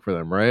fantasy book for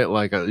them, right?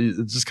 Like,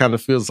 it just kind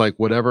of feels like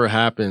whatever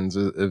happens,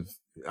 if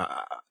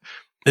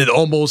it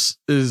almost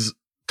is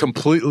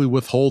completely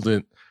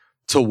withholding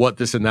to what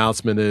this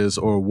announcement is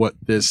or what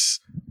this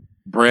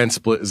brand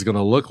split is going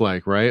to look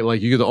like, right? Like,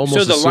 you could almost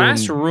So the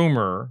last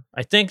rumor,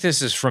 I think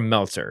this is from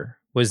Meltzer,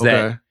 was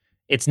that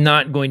it's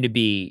not going to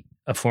be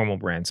a formal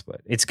brand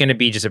split. It's going to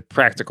be just a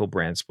practical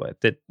brand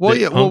split.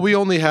 We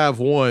only have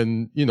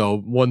one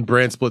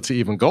brand split to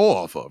even go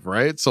off of,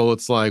 right? So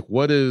it's like,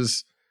 what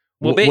is...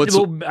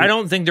 I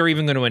don't think they're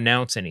even going to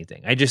announce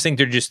anything. I just think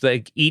they're just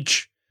like,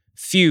 each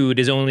feud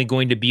is only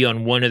going to be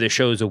on one of the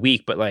shows a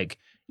week, but like,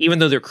 even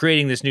though they're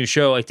creating this new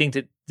show, I think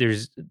that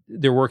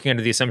they're working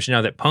under the assumption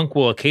now that Punk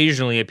will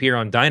occasionally appear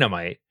on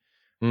Dynamite,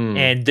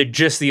 and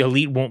just the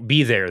Elite won't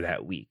be there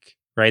that week,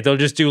 right? They'll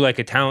just do like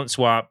a talent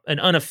swap, an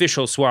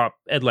unofficial swap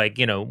at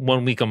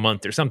 1 week a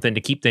month or something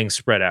to keep things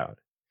spread out.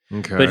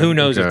 Okay, but who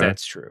knows if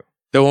that's true?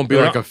 There won't be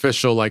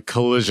official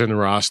Collision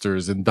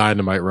rosters and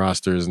Dynamite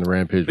rosters and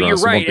Rampage but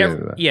rosters. You're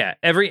right.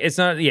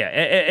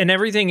 And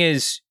everything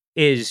is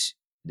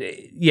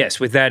yes,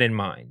 with that in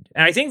mind.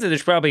 And I think that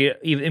there's probably,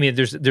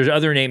 there's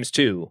other names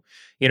too.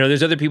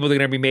 There's other people that are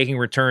going to be making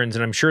returns,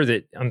 and I'm sure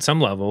that on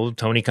some level,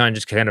 Tony Khan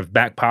just kind of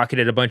back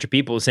pocketed a bunch of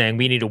people saying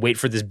we need to wait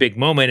for this big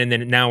moment, and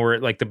then now we're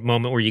at like the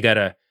moment where you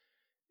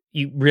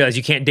realize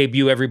you can't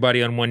debut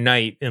everybody on one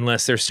night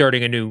unless they're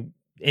starting a new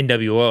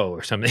NWO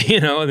or something,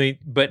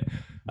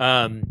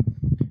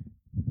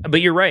 But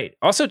you're right.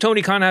 Also,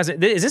 Tony Khan is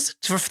this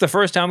the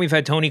first time we've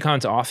had Tony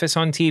Khan's office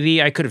on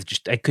TV? I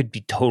could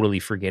be totally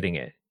forgetting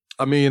it.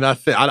 I mean, I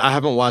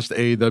haven't watched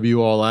AEW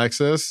All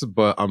Access,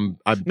 but No.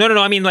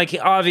 I mean, like,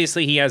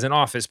 obviously he has an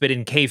office, but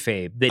in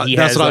kayfabe that he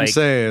that's has. That's what I'm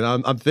saying.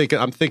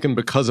 I'm thinking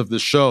because of the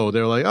show,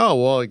 they're like, oh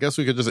well, I guess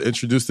we could just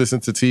introduce this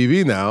into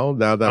TV now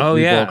that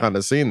we've all kind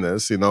of seen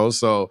this,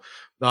 So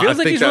feels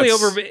like he's really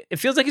over. It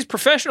feels like he's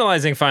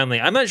professionalizing finally.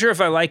 I'm not sure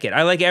if I like it.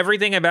 I like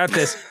everything about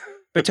this,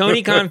 but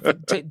Tony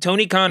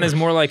Khan is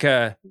more like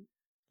it's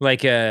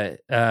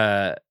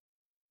a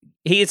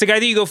guy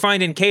that you go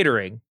find in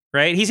catering.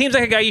 Right? He seems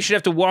like a guy you should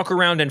have to walk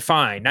around and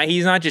find. Now, he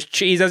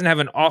doesn't have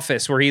an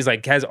office where he's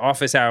like has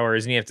office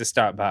hours and you have to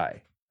stop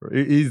by.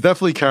 He's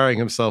definitely carrying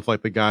himself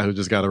like the guy who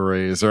just got a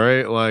raise,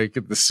 right? Like,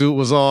 the suit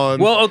was on.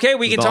 Well, okay,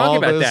 we can talk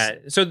about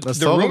that. So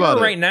the rumor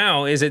right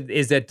now is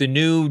that the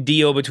new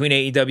deal between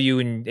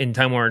AEW and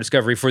Time Warner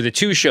Discovery for the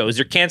two shows,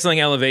 they're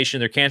canceling Elevation,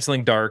 they're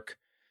canceling Dark.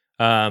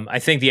 I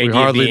think the idea we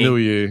hardly knew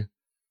you.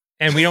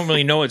 And we don't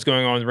really know what's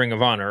going on with Ring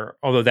of Honor,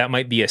 although that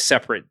might be a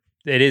separate,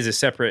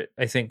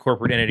 I think,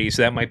 corporate entity.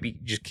 So that might be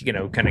just,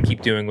 kind of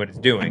keep doing what it's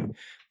doing.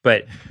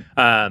 But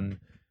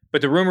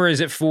the rumor is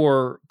that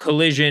for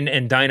Collision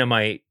and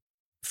Dynamite,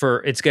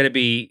 it's going to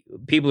be,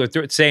 people are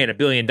saying $1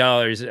 billion.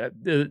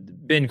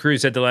 Ben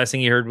Cruz said the last thing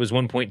he heard was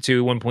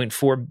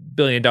 $1.4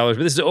 billion. But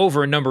this is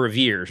over a number of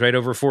years, right?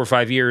 Over 4 or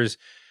 5 years.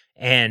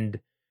 And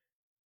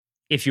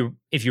if you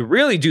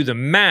really do the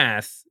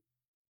math,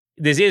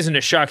 this isn't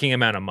a shocking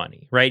amount of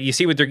money, right? You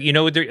see what I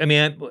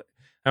don't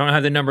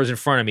have the numbers in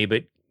front of me,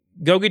 but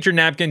go get your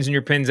napkins and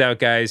your pins out,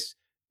 guys.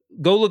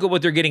 Go look at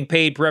what they're getting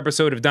paid per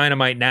episode of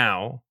Dynamite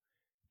now,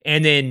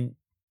 and then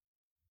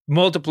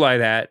multiply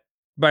that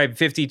by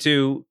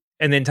 52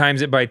 and then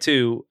times it by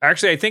 2.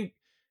 Actually, I think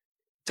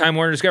Time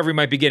Warner Discovery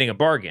might be getting a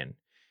bargain.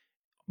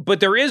 But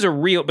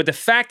the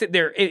fact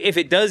that if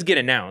it does get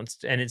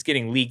announced and it's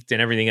getting leaked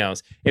and everything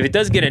else, if it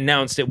does get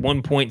announced at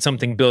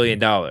 $1 billion,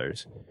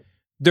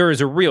 there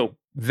is a real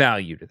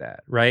value to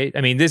that, right?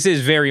 I mean, this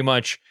is very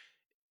much,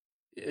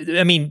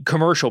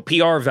 commercial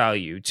PR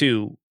value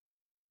to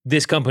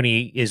this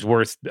company is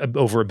worth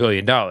over $1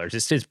 billion.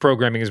 Its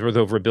programming is worth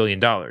over $1 billion.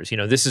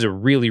 This is a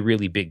really,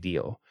 really big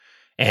deal.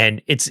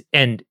 And it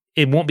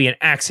won't be an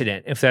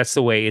accident if that's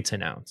the way it's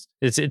announced.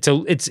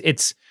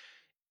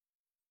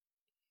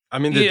 I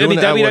mean, they're doing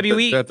it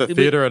WWE at the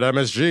theater at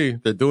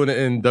MSG. They're doing it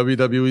in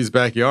WWE's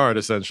backyard,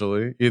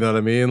 essentially. You know what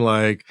I mean?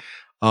 Like,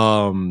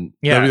 WWE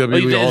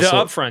the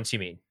also upfronts. You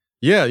mean?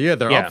 Yeah,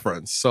 they're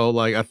upfronts. So,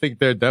 like, I think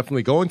they're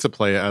definitely going to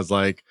play it as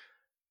like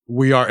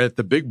we are at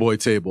the big boy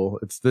table.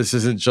 This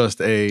isn't just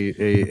a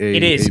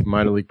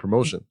minor league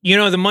promotion. You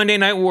know, the Monday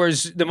Night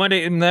Wars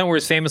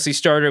famously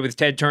started with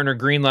Ted Turner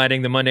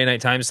greenlighting the Monday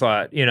night time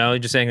slot, you know,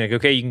 just saying like,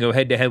 okay, you can go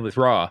head to head with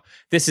Raw.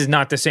 This is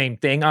not the same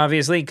thing,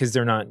 obviously, because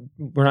we're not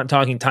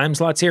talking time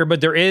slots here,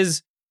 but there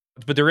is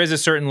a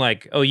certain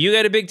like, oh, you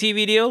got a big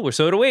TV deal? Well,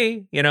 so do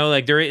we. You know,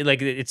 like there's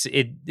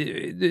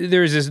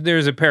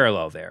a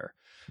parallel there.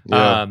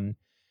 Yeah.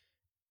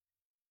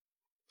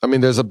 I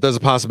mean, there's a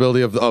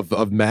possibility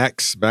of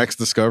Max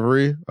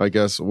Discovery, I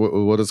guess,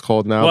 what it's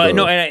called now.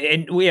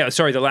 Well,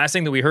 sorry. The last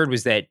thing that we heard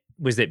was that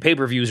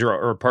pay-per-views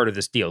are part of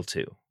this deal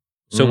too.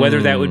 So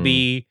whether that would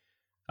be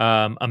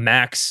a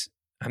Max,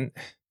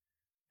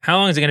 how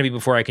long is it going to be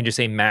before I can just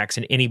say Max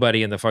and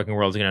anybody in the fucking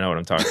world is going to know what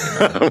I'm talking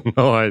about? I have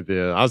no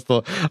idea. I'm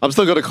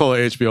still going to call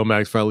it HBO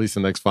Max for at least the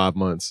next 5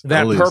 months.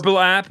 That purple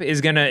app is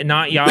going to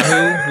not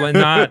Yahoo,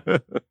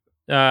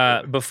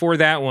 not before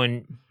that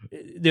one.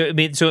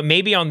 So it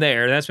may be on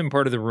there. That's been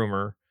part of the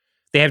rumor.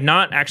 They have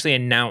not actually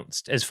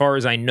announced, as far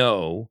as I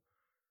know,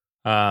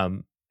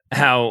 how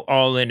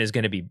All In is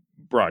going to be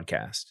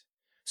broadcast.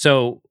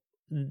 So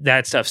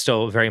that stuff's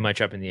still very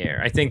much up in the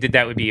air. I think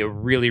that would be a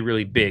really,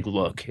 really big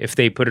look if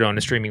they put it on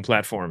a streaming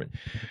platform.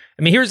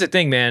 I mean, here's the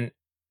thing, man.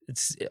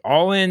 It's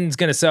All In's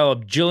going to sell a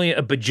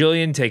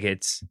bajillion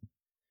tickets.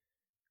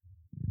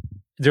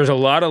 There's a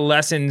lot of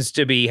lessons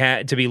to be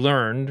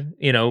learned,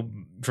 you know,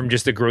 from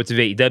just the growth of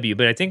AEW.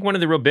 But I think one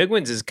of the real big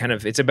ones is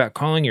it's about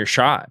calling your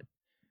shot.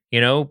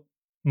 You know,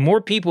 more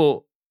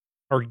people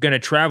are going to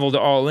travel to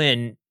All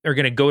In, are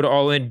going to go to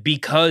All In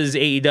because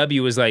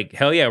AEW is like,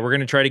 hell yeah, we're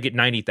going to try to get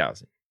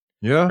 90,000.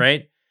 Yeah.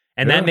 Right.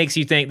 And that makes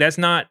you think that's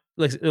not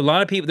like a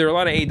lot of people. There are a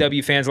lot of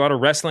AEW fans, a lot of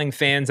wrestling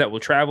fans that will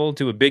travel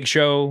to a big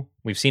show.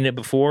 We've seen it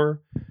before.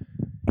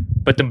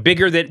 But the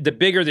bigger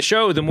the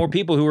show, the more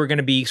people who are going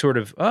to be sort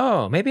of,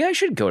 oh, maybe I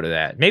should go to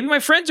that. Maybe my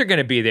friends are going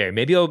to be there.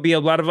 Maybe there'll be a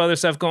lot of other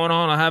stuff going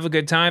on. I'll have a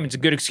good time. It's a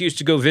good excuse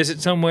to go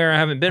visit somewhere I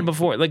haven't been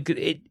before. Like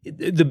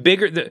the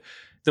bigger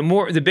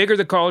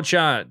the called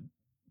shot,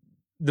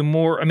 the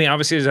more. I mean,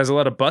 obviously, it has a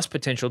lot of bust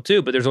potential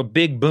too. But there's a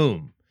big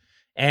boom,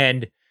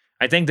 and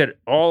I think that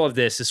all of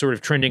this is sort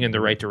of trending in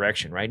the right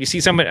direction. Right? You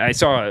see, I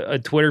saw a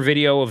Twitter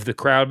video of the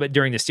crowd, but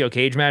during the steel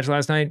cage match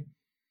last night.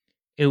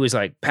 It was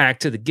like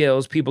packed to the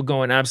gills, people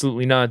going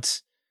absolutely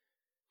nuts.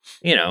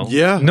 You know,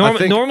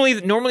 normally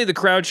the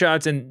crowd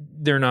shots, and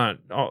they're not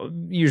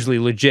usually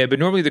legit, but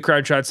normally the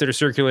crowd shots that are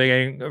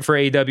circulating for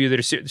AEW that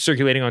are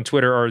circulating on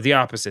Twitter are the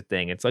opposite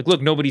thing. It's like,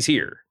 look, nobody's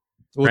here.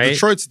 Well, right?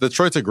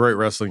 Detroit's a great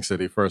wrestling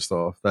city. First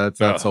off,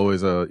 that's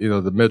always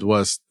the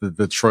Midwest, the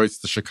Detroit's,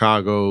 the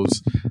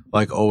Chicago's,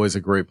 like always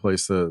a great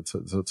place to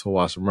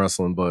watch them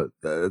wrestling. But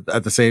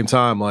at the same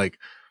time, like,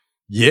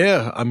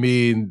 yeah, I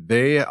mean,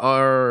 they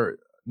are.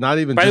 Not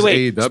even just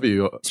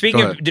AEW.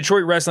 Speaking of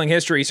Detroit wrestling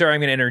history, sorry, I'm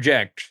going to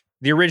interject.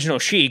 The original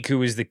Sheik, who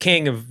was the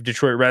king of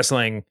Detroit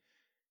wrestling,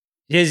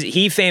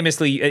 he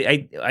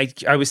famously,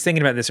 I was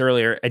thinking about this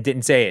earlier, I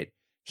didn't say it.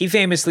 He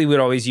famously would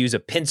always use a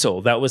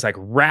pencil that was like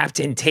wrapped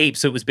in tape,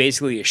 so it was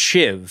basically a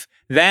shiv.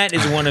 That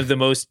is one of the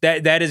most,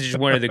 that is just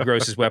one of the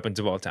grossest weapons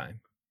of all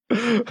time.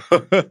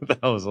 That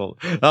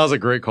was a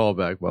great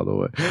callback, by the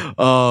way.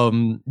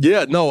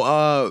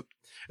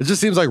 It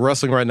just seems like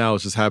wrestling right now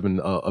is just having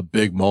a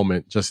big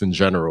moment just in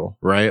general,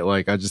 right?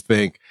 Like, I just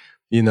think,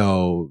 you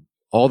know,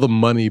 all the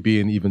money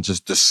being even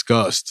just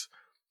discussed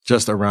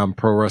just around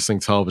pro wrestling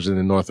television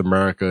in North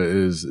America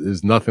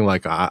is nothing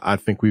like I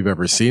think we've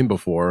ever seen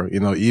before.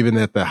 You know, even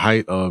at the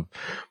height of,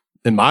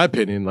 in my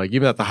opinion, like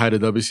even at the height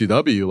of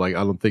WCW, like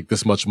I don't think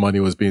this much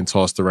money was being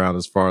tossed around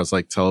as far as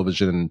like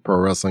television and pro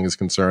wrestling is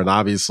concerned.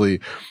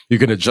 Obviously, you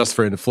can adjust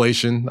for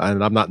inflation,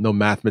 and I'm not no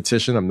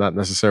mathematician. I'm not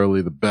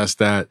necessarily the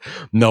best at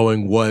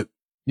knowing what,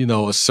 you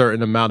know, a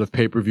certain amount of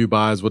pay-per-view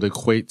buys would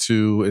equate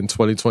to in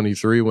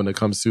 2023 when it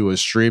comes to a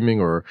streaming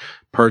or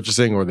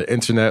purchasing or the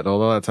internet,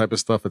 all that type of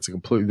stuff. It's a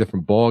completely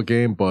different ball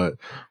game, but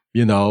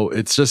you know,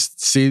 it's just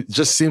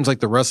seems like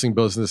the wrestling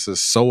business is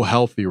so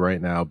healthy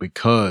right now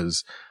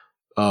because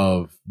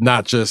of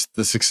not just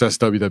the success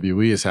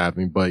WWE is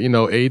having, but, you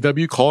know,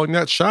 AEW calling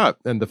that shot.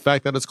 And the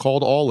fact that it's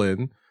called All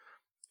In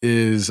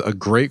is a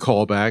great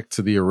callback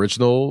to the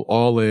original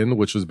All In,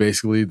 which was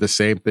basically the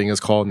same thing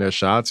as calling their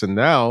shots. And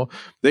now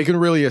they can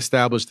really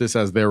establish this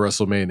as their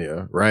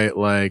WrestleMania, right?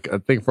 Like, I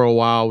think for a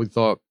while we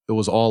thought it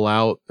was All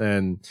Out,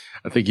 and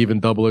I think even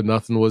Double or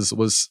Nothing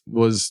was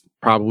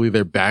probably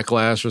their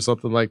Backlash or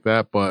something like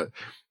that. But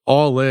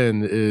All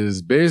In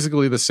is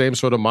basically the same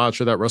sort of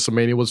mantra that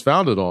WrestleMania was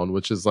founded on,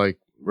 which is like,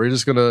 we're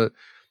just going to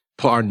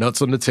put our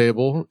nuts on the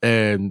table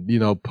and, you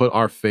know, put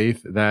our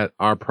faith that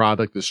our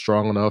product is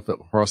strong enough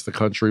across the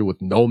country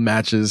with no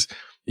matches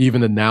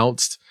even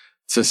announced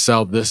to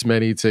sell this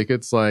many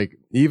tickets. Like,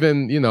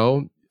 even, you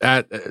know,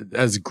 at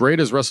as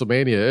great as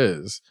WrestleMania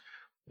is,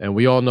 and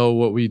we all know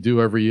what we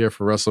do every year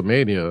for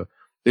WrestleMania,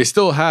 they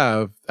still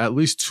have at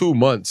least 2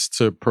 months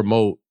to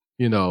promote.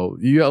 You know,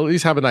 you at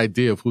least have an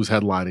idea of who's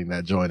headlining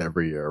that joint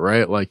every year,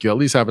 right? Like, you at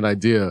least have an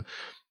idea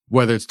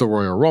whether it's the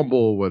Royal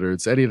Rumble, whether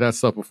it's any of that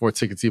stuff before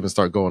tickets even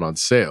start going on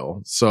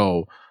sale.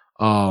 So,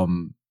 I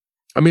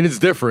mean, it's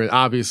different,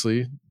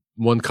 obviously.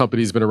 One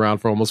company's been around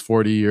for almost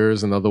 40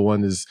 years. Another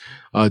one is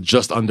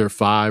just under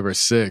 5 or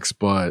 6.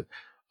 But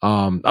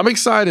I'm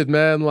excited,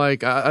 man.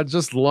 Like, I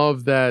just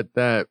love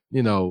that,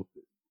 you know,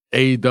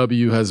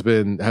 AEW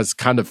has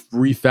kind of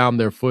refound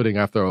their footing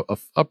after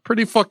a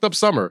pretty fucked up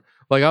summer.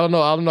 Like, I don't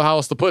know how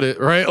else to put it,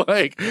 right?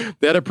 Like,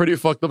 they had a pretty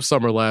fucked up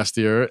summer last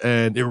year,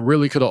 and it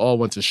really could have all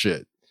went to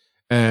shit.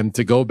 And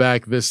to go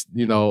back this,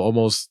 you know,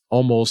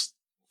 almost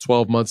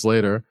 12 months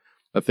later,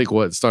 I think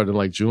what started in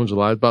like June,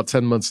 July, about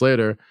 10 months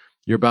later,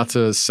 you're about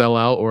to sell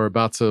out or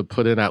about to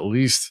put in at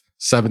least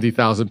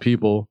 70,000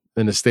 people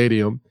in the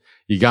stadium.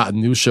 You got a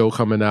new show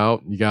coming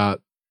out. You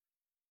got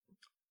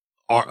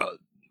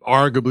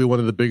arguably one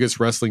of the biggest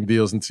wrestling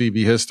deals in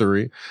TV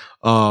history,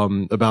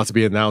 about to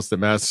be announced at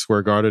Madison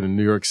Square Garden in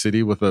New York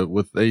City with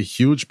a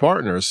huge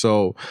partner.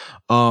 So,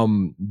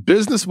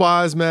 business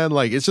wise, man,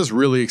 like, it's just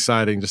really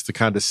exciting just to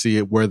kind of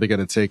see where they're going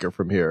to take it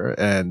from here,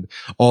 and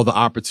all the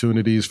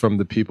opportunities from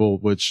the people,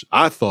 which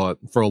I thought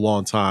for a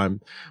long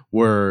time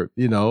were,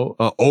 you know,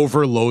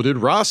 overloaded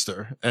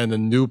roster and a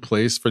new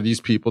place for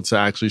these people to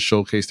actually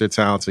showcase their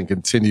talents and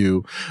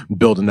continue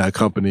building that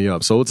company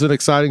up. So it's an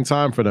exciting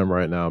time for them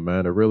right now,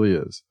 man. It really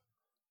is.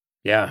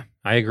 Yeah,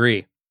 I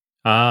agree.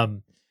 Yeah,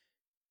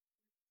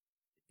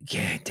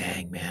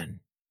 dang, man.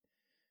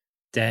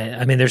 Dang,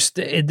 I mean,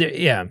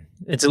 yeah,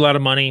 it's a lot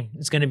of money.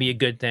 It's going to be a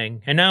good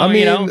thing. And now, I mean,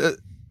 you know,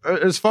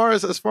 as far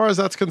as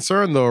that's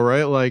concerned, though,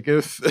 right? Like,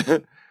 if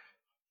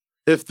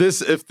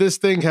this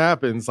thing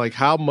happens, like,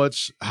 how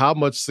much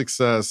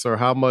success or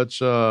how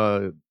much,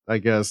 I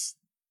guess,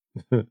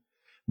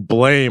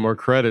 blame or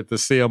credit to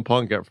CM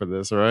Punk get for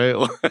this, right?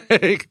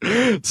 Like,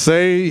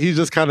 say he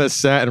just kind of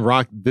sat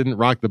and didn't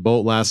rock the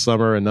boat last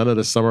summer, and none of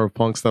the Summer of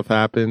Punk stuff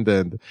happened,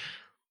 and,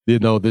 you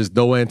know, there's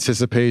no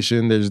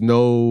anticipation, there's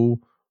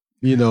no,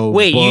 you know,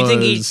 wait,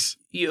 buzz.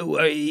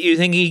 you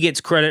think he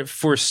gets credit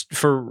for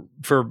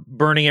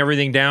burning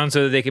everything down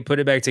so that they could put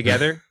it back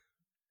together?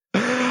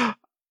 Or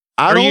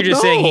are you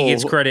just saying he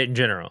gets credit in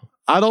general?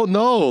 I don't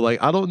know.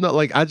 Like, I don't know.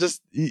 Like, a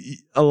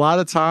lot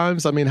of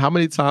times, I mean, how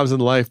many times in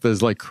life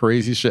does like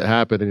crazy shit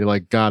happen and you're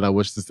like, God, I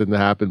wish this didn't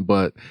happen.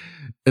 But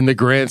in the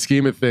grand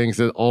scheme of things,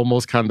 it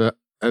almost kind of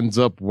ends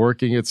up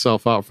working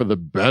itself out for the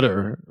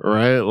better,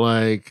 right?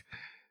 Like,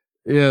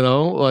 you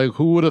know, like,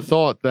 who would have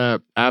thought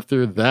that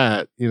after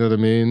that, you know what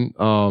I mean?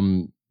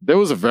 There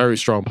was a very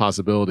strong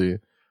possibility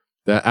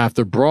that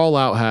after Brawl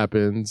Out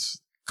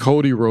happens,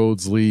 Cody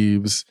Rhodes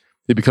leaves,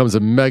 he becomes a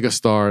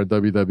megastar in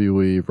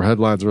WWE for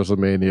headlines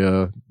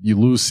WrestleMania. You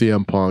lose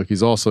CM Punk.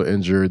 He's also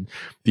injured.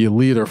 The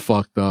Elite are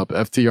fucked up.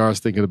 FTR is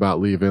thinking about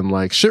leaving.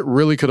 Like, shit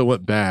really could have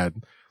went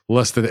bad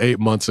less than 8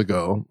 months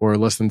ago or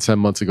less than 10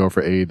 months ago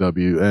for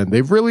AEW. And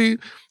they've really,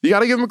 you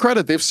got to give them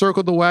credit. They've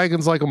circled the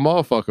wagons like a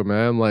motherfucker,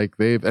 man. Like,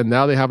 and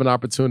now they have an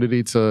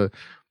opportunity to,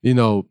 you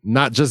know,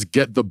 not just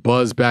get the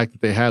buzz back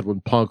that they had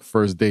when Punk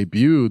first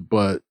debuted,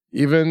 but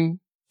even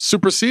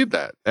supersede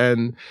that.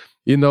 And,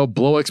 you know,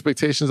 blow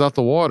expectations out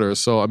the water.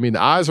 So, I mean,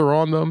 the eyes are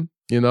on them.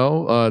 You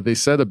know, they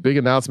said a big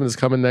announcement is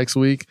coming next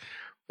week.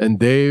 And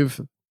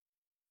Dave,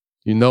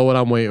 you know what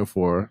I'm waiting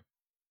for.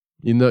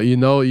 You know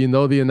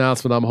the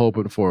announcement I'm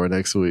hoping for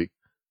next week.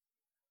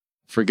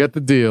 Forget the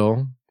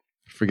deal.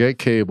 Forget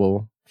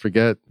cable.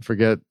 Forget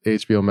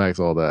HBO Max,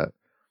 all that.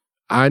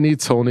 I need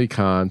Tony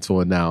Khan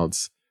to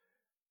announce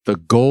the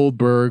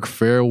Goldberg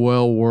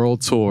Farewell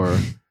World Tour.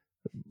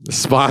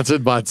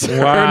 Sponsored by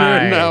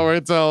Turner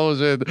Network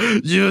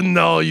Television. You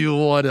know you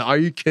want it. Are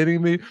you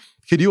kidding me?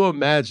 Could you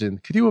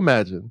imagine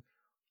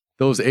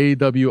those AEW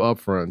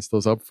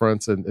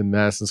upfronts in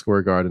Madison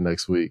Square Garden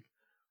next week?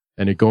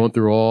 And you're going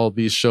through all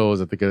these shows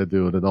that they're going to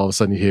do. And then all of a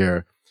sudden you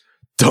hear,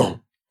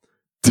 dum,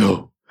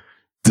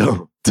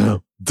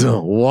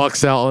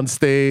 walks out on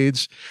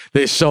stage.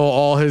 They show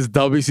all his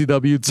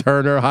WCW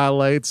Turner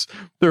highlights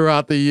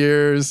throughout the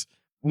years.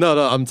 No,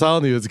 I'm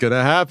telling you, it's going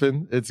to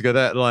happen. It's going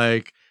to,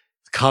 like,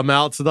 come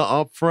out to the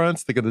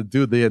upfronts.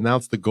 They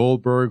announced the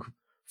Goldberg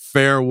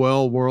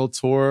Farewell World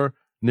Tour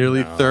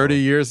nearly 30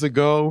 years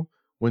ago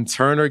when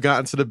Turner got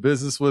into the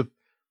business with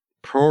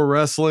pro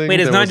wrestling. Wait,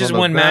 it's not just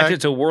one match,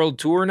 it's a world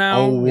tour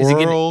now? A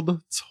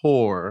world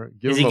tour.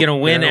 Is he going to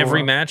win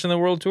every match on the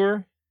world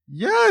tour?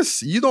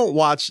 Yes. You don't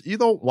watch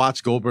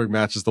Goldberg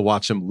matches to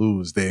watch him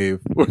lose,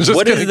 Dave. What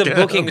is the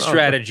booking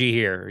strategy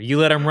here? You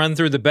let him run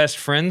through the best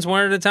friends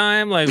one at a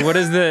time? Like, what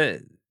is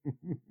the...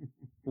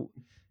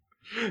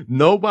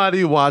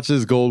 Nobody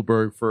watches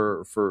Goldberg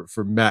for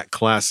Matt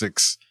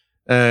classics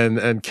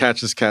and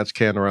catch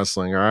can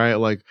wrestling. All right,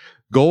 like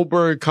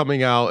Goldberg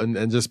coming out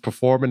and just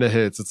performing the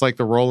hits. It's like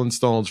the Rolling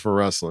Stones for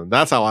wrestling.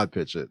 That's how I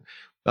pitch it.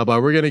 But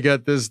we're gonna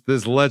get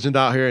this legend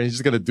out here, and he's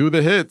just gonna do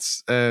the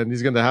hits, and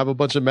he's gonna have a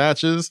bunch of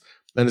matches,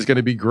 and it's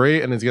gonna be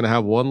great, and he's gonna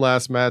have one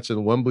last match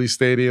in Wembley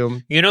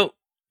Stadium. You know,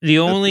 the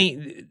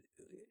only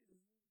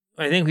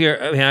I think we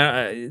are.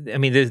 I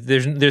mean,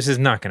 this is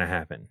not going to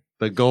happen.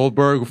 The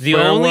Goldberg. The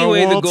only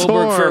way the Goldberg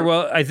tour.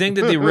 farewell. I think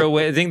that the real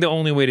way. I think the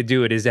only way to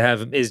do it is to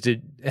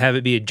have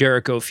it be a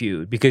Jericho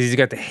feud because he's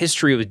got the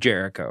history with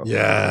Jericho.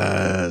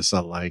 Yes, I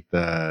like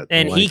that.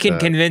 And he can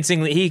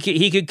convincingly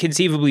he could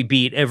conceivably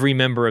beat every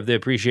member of the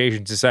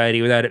Appreciation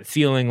Society without it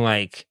feeling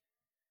like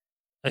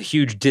a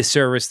huge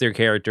disservice to their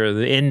character.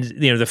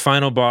 The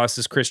final boss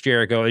is Chris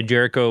Jericho, and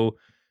Jericho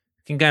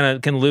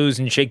can lose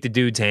and shake the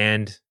dude's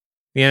hand.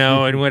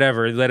 And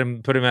whatever,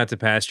 put him out to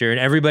pasture, and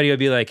everybody would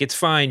be like, "It's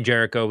fine,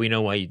 Jericho. We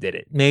know why you did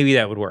it." Maybe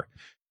that would work.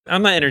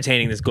 I'm not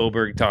entertaining this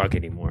Goldberg talk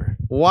anymore.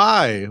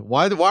 Why?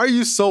 Why are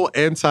you so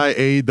anti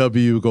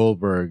AEW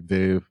Goldberg,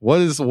 Dave? What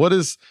is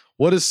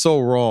so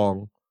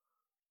wrong?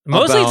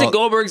 Mostly it's that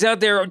Goldberg's out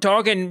there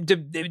talking to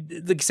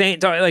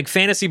like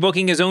fantasy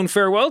booking his own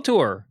farewell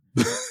tour.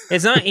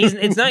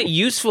 It's not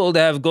useful to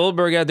have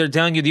Goldberg out there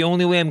telling you the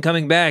only way I'm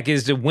coming back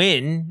is to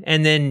win,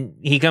 and then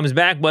he comes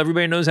back. Well,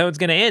 everybody knows how it's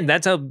going to end.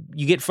 That's how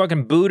you get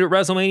fucking booed at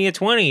WrestleMania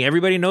 20.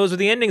 Everybody knows what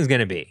the ending is going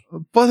to be.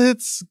 But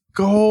it's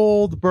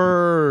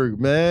Goldberg,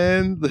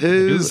 man.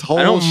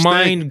 I don't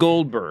mind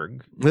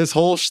Goldberg. His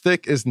whole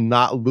shtick is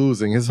not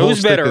losing. His whole Who's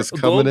shtick better, is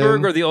coming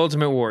Goldberg in. or the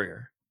Ultimate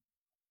Warrior?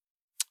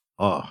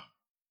 Well,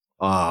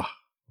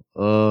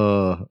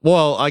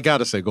 I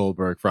gotta say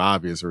Goldberg for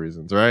obvious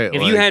reasons, right?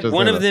 If you had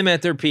one of them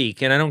at their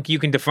peak, and you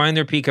can define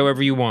their peak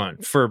however you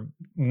want, for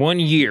 1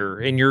 year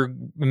in your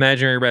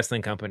imaginary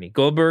wrestling company,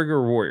 Goldberg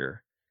or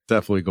Warrior?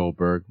 Definitely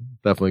Goldberg.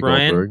 Brian,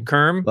 Goldberg.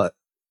 Kerm? But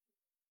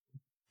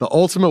the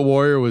Ultimate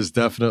Warrior was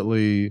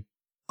definitely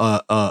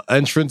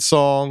entrance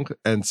song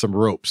and some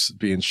ropes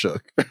being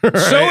shook. Right?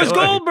 So is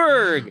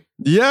Goldberg.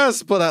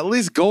 Yes, but at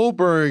least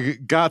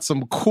Goldberg got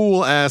some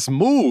cool ass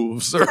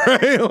moves,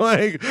 right?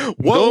 Like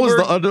what Goldberg,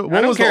 was the other? What I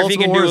don't was care the if he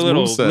Ultimate can do a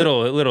Warrior's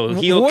moveset? little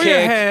heel Warrior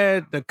kick.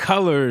 had the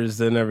colors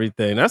and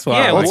everything. That's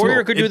why. Yeah,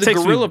 Warrior could do the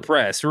gorilla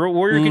press.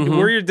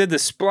 Warrior did the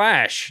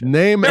splash.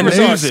 Never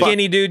saw a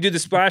skinny dude do the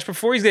splash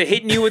before. He's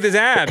hitting you with his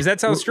abs.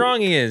 That's how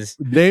strong he is.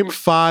 Name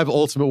 5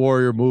 Ultimate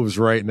Warrior moves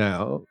right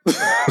now.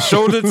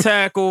 Shoulder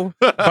tackle,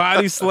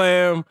 body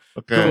slam,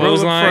 gorilla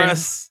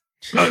press.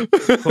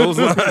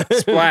 Clothesline.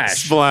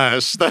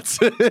 Splash. That's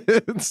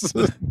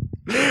it.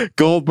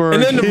 Goldberg,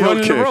 and then the heel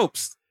running kick. the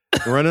ropes.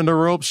 Running the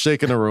ropes,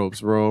 shaking the ropes,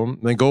 bro.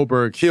 Then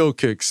Goldberg, heel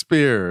kick,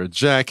 spear,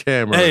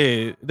 jackhammer.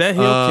 Hey, that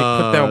heel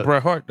kick put down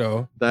Bret Hart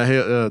though. That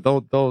heel,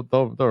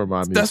 don't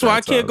remind me. That's why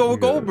I can't go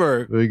with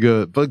Goldberg. Very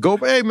good, but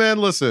hey man,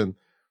 listen.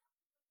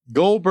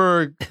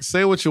 Goldberg,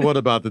 say what you want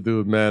about the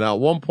dude, man. At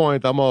one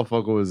point, that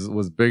motherfucker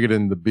was bigger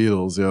than the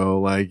Beatles,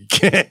 yo. Like,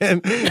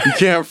 you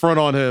can't front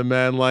on him,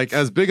 man. Like,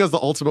 as big as the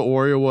Ultimate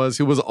Warrior was,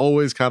 he was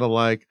always kind of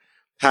like,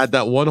 had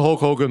that one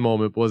Hulk Hogan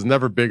moment, but was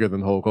never bigger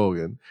than Hulk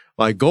Hogan.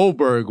 Like,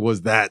 Goldberg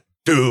was that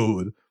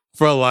dude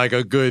for like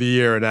a good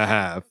year and a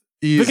half.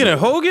 Easily. Bigger than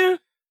Hogan?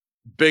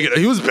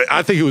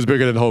 I think he was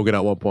bigger than Hogan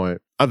at one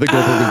point. I think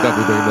Goldberg was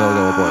definitely bigger than Hogan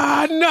at one point.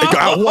 No.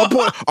 At one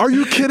point, are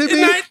you kidding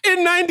me?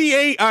 In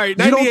 98, all right.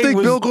 98 you don't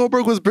think Bill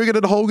Goldberg was bigger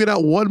than Hogan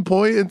at one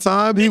point in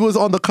time? He was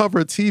on the cover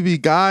of TV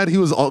Guide. He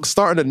was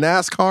starting the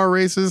NASCAR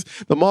races.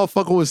 The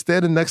motherfucker was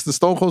standing next to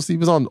Stone Cold Steve. He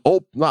was on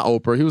not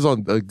Oprah. He was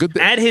on a good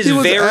at his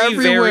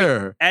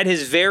at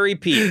his very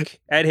peak,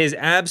 at his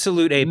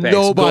absolute apex.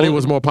 Nobody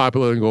was more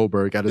popular than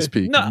Goldberg at his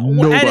peak.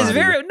 Nobody.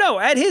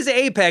 At his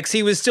apex,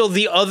 he was still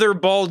the other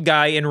bald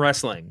guy in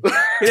wrestling.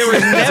 There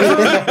was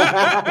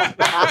never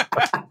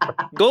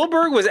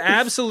Goldberg was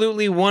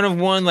absolutely one of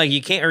one. Like you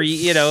can't,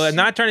 I'm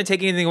not trying to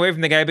take anything away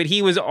from the guy, but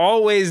he was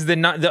always the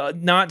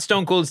not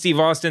Stone Cold Steve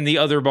Austin, the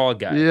other bald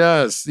guy.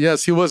 Yes,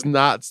 he was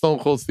not Stone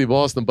Cold Steve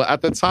Austin, but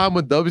at the time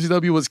when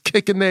WCW was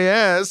kicking their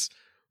ass,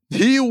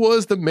 he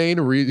was the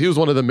main reason. He was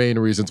one of the main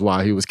reasons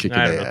why he was kicking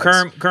their ass.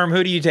 Kerm,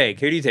 who do you take?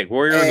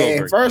 Warrior or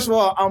Goldberg? First of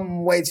all,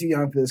 I'm way too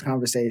young for this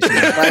conversation.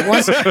 Like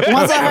once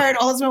I heard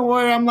Ultimate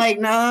Warrior, I'm like,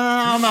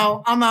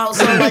 nah, I'm out.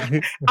 So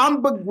like,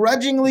 I'm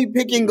begrudgingly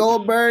picking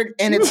Goldberg,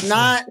 and it's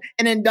not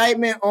an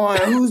indictment on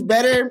who's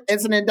better.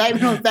 It's an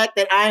indictment on the fact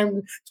that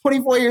I'm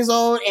 24 years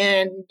old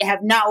and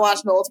have not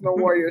watched the Ultimate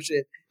Warrior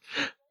shit.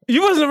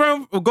 You wasn't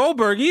around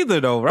Goldberg either,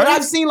 though, right? But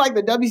I've seen like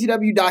the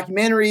WCW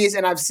documentaries,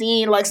 and I've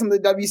seen like some of the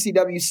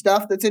WCW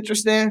stuff that's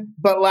interesting.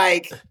 But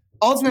like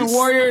Ultimate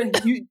Warrior,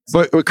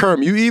 but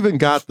Kerm,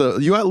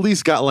 you at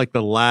least got like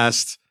the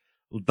last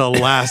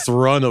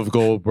run of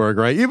Goldberg,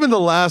 right? Even the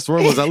last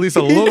run was at least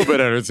a little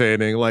bit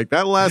entertaining. Like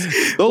those last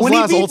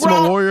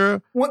Ultimate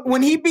Warrior.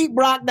 When he beat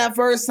Brock that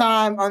first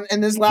time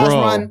in this last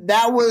run,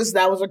 that was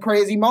a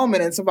crazy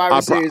moment in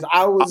Survivor Series.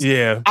 I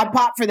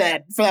popped for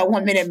that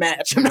 1 minute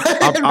match.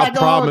 I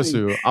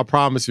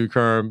promise you,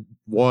 Kerm,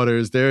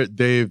 Waters,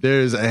 Dave,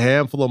 there's a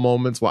handful of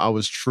moments where I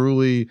was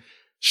truly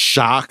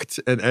shocked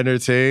and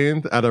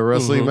entertained at a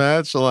wrestling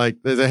match. Like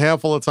there's a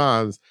handful of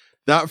times.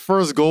 That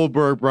first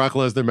Goldberg-Brock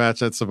Lesnar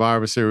match at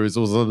Survivor Series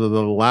was one of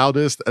the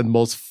loudest and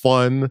most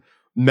fun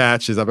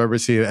matches I've ever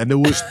seen. And it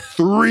was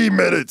 3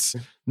 minutes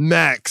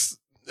max.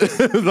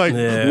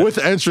 With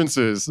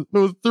entrances. It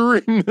was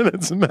 3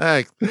 minutes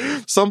max.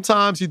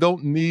 Sometimes you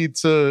don't need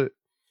to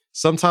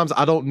Sometimes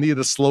I don't need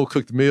a slow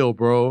cooked meal,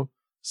 bro.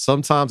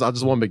 Sometimes I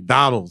just want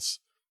McDonald's.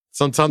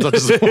 Sometimes I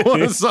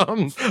just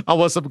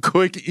want some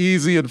quick,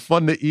 easy, and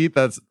fun to eat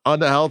that's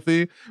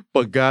unhealthy,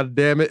 but god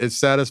damn it, it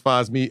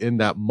satisfies me in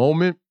that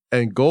moment.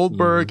 And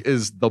Goldberg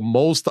is the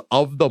most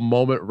of the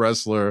moment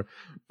wrestler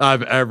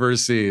I've ever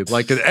seen.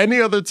 Like, at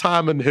any other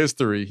time in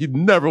history, he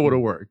never would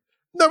have worked.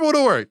 Never would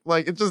have worked.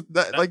 Like, it just,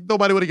 like,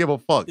 nobody would have given a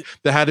fuck.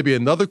 There had to be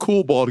another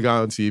cool bald guy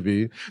on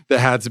TV. There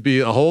had to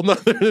be a whole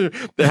nother,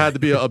 there had to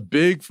be a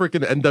big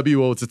freaking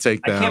NWO to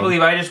take down. I can't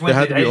believe I just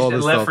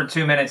left for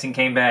 2 minutes and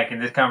came back,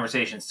 and this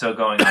conversation's still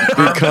going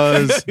on.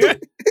 Because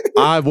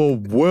I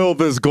will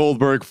this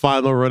Goldberg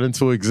final run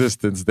into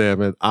existence,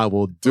 damn it. I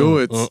will do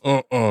it.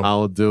 I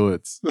will do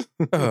it.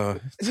 Oh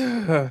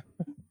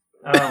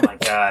my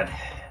God.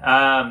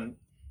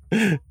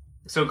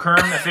 So Kerm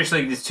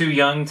officially is too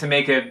young to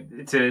make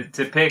to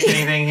pick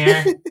anything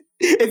here.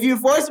 If you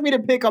force me to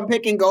pick, I'm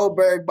picking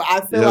Goldberg, but I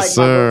feel like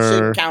my vote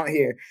shouldn't count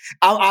here.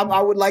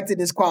 I would like to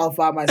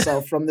disqualify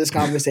myself from this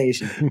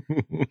conversation.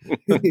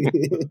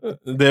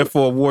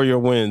 Therefore, Warrior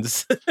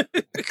wins.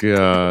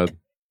 God.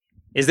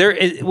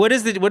 What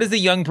is the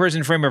young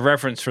person frame of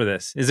reference for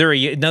this? Is there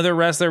another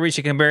wrestler we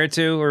should compare it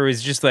to, or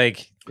is just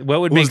like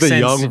what would make sense? The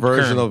young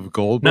version of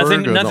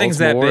Goldberg? Nothing's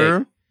that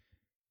big.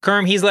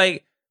 Kerm, he's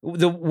like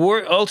the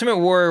Ultimate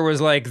Warrior was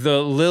like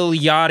the Lil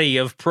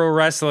Yachty of pro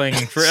wrestling.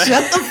 Shut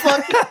the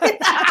fuck up.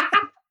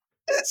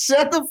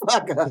 Shut the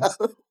fuck up.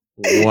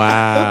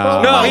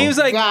 Wow. No, he was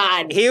like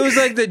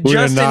the We're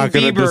Justin not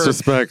gonna Bieber.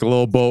 disrespect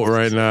Lil Boat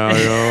right now,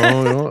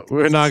 yo.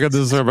 We're not gonna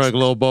disrespect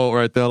Lil Boat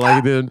right there,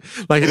 like he didn't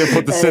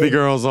put the City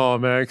Girls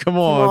on, man. Come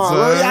on,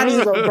 Lil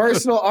Yachty's a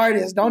versatile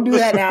artist. Don't do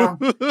that now.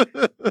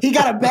 He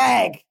got a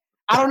bag.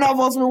 I don't know if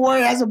Ultimate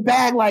Warrior has a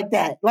bag like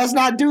that. Let's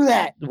not do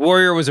that.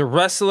 Warrior was a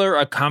wrestler,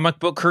 a comic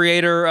book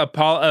creator, a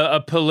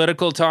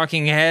political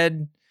talking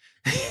head.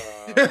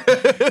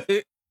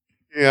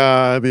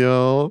 God,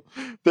 yo.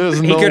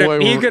 There's no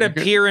way he could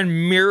appear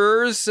in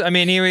mirrors. I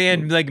mean, he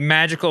had like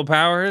magical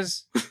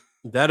powers.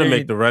 That'll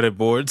make the Reddit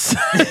boards.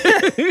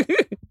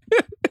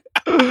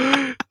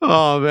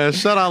 Oh man,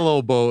 shout out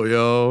Lil Boat,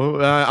 yo.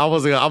 I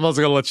wasn't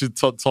gonna let you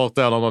talk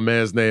down on my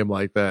man's name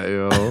like that,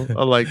 yo.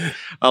 I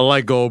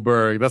like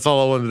Goldberg. That's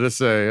all I wanted to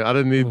say. I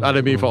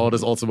didn't mean for all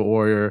this Ultimate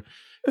Warrior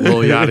Lil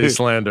Yachty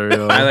slander,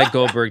 yo. I like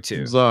Goldberg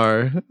too.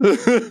 Sorry. We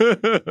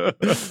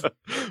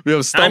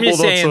have stumbled I'm just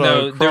saying, onto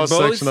though, a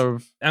cross-section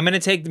of... I'm going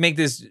to make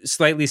this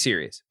slightly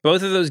serious.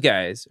 Both of those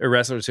guys are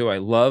wrestlers who I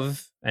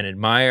love and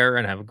admire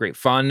and have a great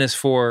fondness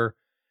for.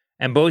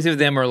 And both of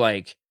them are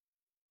like,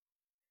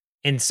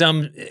 in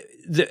some,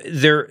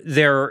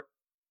 they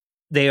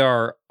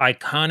are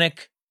iconic,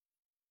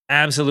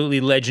 absolutely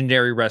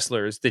legendary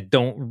wrestlers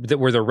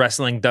where the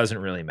wrestling doesn't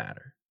really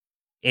matter.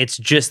 It's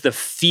just the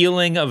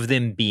feeling of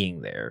them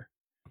being there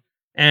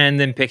and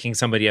then picking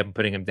somebody up and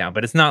putting them down.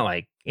 But it's not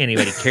like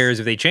anybody cares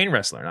if they chain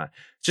wrestle or not.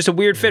 It's just a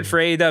weird fit for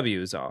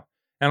AEW is all.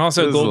 And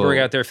also Goldberg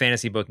out there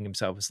fantasy booking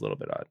himself is a little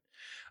bit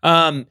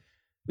odd.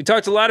 We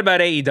talked a lot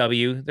about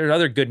AEW. There are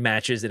other good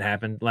matches that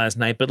happened last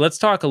night, but let's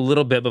talk a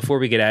little bit before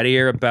we get out of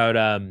here about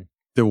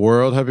the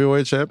World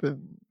Heavyweight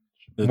Champion.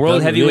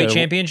 World Heavyweight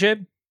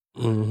Championship.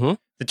 Mm-hmm.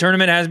 The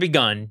tournament has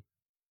begun.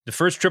 The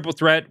first triple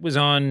threat was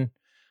on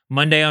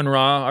Monday on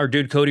Raw. Our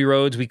dude Cody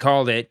Rhodes, we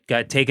called it,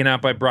 got taken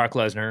out by Brock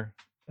Lesnar,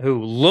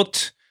 who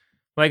looked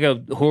like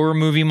a horror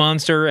movie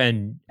monster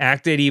and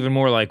acted even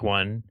more like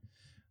one.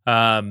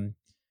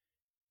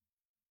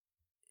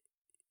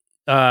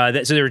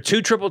 So there were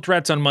two triple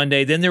threats on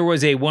Monday. Then there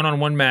was a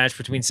one-on-one match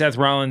between Seth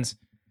Rollins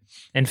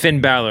and Finn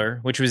Balor,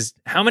 which was,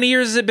 how many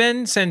years has it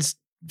been since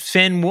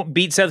Finn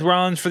beat Seth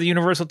Rollins for the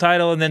Universal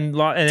title and then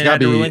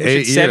had to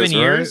relinquish it? 7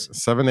 years? Right?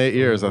 7, 8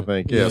 years, I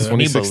think. Yeah, 2016. Can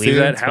you believe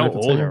that? How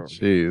old are we?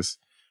 Jeez.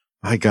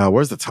 My God,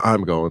 where's the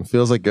time going?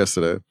 Feels like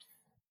yesterday.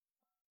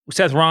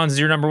 Seth Rollins is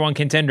your number one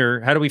contender.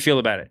 How do we feel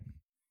about it?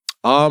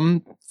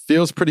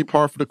 Feels pretty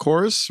par for the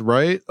course,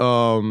 right?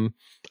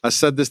 I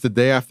said this the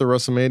day after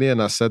WrestleMania,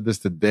 and I said this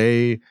the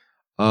day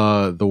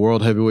the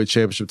World Heavyweight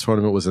Championship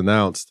tournament was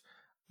announced.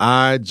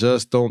 I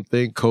just don't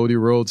think Cody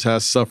Rhodes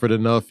has suffered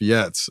enough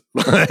yet.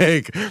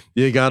 Like,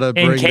 you gotta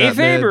bring in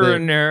kayfabe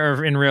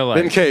or in real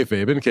life? In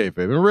kayfabe.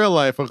 In real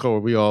life, of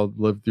course, we all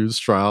live through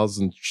trials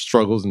and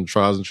struggles and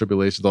trials and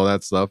tribulations, all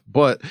that stuff.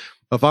 But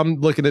if I'm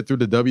looking at it through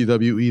the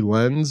WWE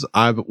lens,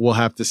 I will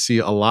have to see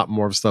a lot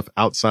more of stuff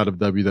outside of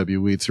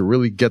WWE to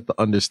really get the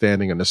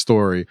understanding and the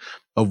story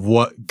of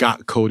what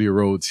got Cody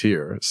Rhodes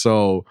here.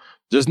 So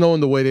just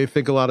knowing the way they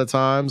think a lot of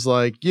times,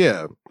 like,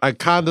 yeah, I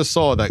kind of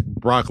saw that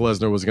Brock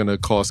Lesnar was going to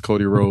cost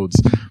Cody Rhodes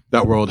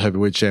that World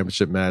Heavyweight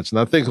Championship match. And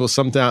I think it was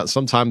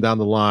sometime down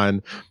the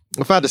line,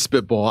 if I had to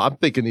spitball, I'm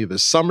thinking either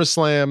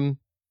SummerSlam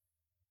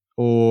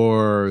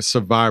or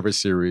Survivor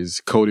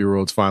Series, Cody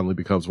Rhodes finally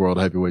becomes World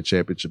Heavyweight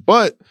Championship.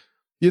 But,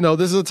 you know,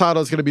 this is a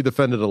title that's going to be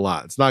defended a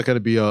lot. It's not going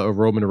to be a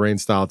Roman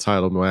Reigns style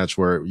title match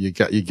where you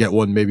get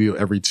one maybe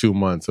every 2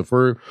 months. If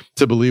we're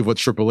to believe what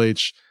Triple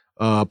H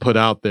put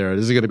out there.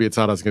 This is going to be a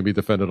title that's going to be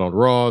defended on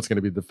Raw. It's going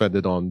to be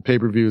defended on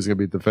pay-per-view. It's going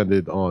to be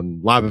defended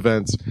on live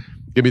events. It's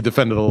going to be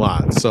defended a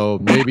lot. So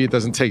maybe it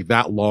doesn't take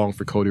that long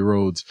for Cody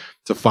Rhodes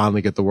to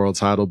finally get the world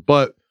title.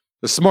 But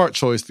the smart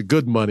choice, the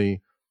good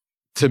money,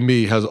 to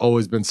me, has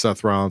always been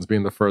Seth Rollins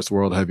being the first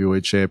World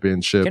Heavyweight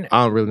Championship.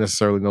 I don't really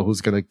necessarily know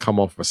who's going to come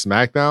off of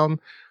SmackDown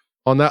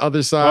on that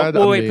other side.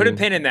 Wait, put a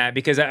pin in that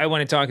because I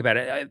want to talk about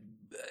it.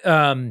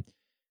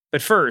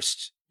 But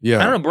first, I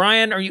don't know,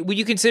 Brian, would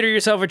you consider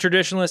yourself a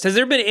traditionalist? Has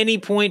there been any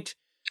point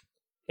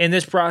in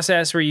this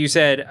process where you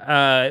said,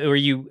 where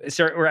you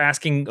were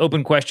asking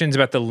open questions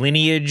about the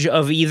lineage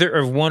of either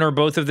of one or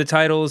both of the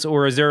titles?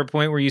 Or is there a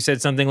point where you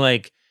said something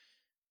like,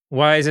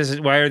 why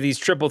are these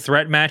triple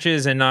threat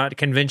matches and not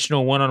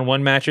conventional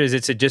one-on-one matches?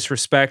 It's a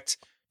disrespect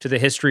to the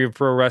history of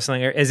pro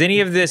wrestling. Has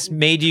any of this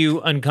made you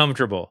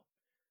uncomfortable?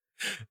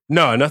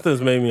 No, nothing's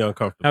made me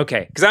uncomfortable.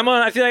 Okay, because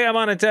I feel like I'm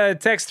on a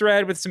text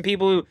thread with some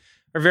people who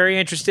are very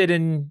interested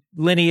in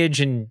lineage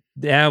and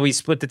how we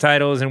split the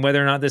titles and whether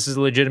or not this is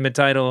a legitimate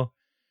title.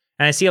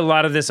 And I see a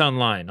lot of this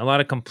online, a lot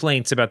of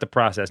complaints about the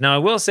process. Now, I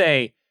will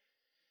say,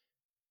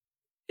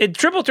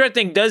 triple threat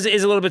thing is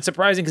a little bit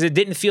surprising because it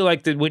didn't feel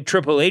like what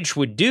Triple H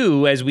would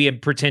do as we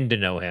pretend to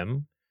know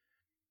him.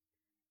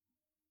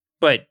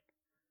 But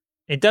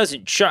it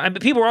doesn't shock.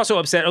 People were also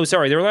upset. Oh,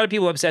 sorry. There were a lot of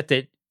people upset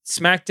that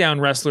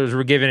SmackDown wrestlers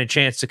were given a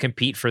chance to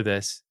compete for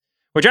this,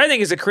 which I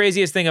think is the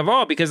craziest thing of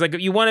all because like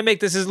you want to make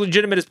this as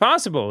legitimate as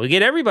possible. You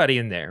get everybody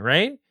in there,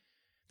 right?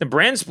 The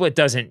brand split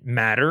doesn't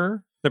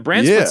matter. The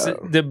brand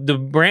split, the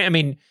brand, I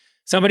mean,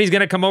 somebody's going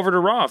to come over to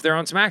Raw if they're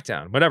on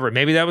SmackDown. Whatever.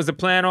 Maybe that was the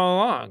plan all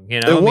along.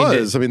 You know,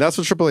 I mean, that's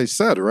what Triple H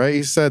said, right?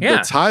 He said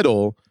the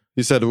title.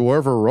 He said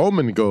wherever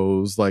Roman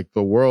goes, like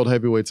the World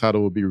Heavyweight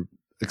title will be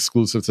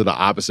exclusive to the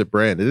opposite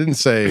brand. It didn't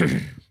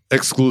say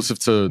exclusive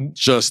to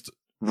just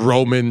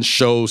Roman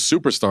show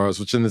superstars,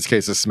 which in this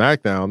case is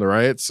SmackDown,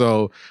 right?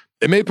 So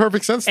it made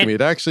perfect sense to me.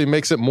 It actually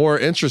makes it more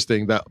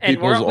interesting that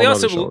people's on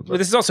other shows.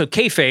 This is also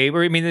kayfabe.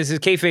 I mean, this is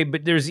kayfabe,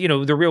 but there's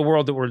the real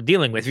world that we're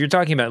dealing with. If you're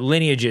talking about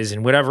lineages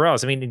and whatever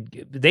else, I mean,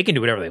 they can do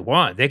whatever they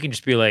want. They can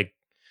just be like,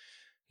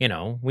 we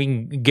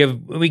can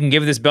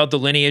give this belt the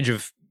lineage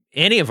of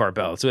any of our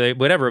belts,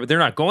 whatever. But they're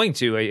not going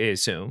to, I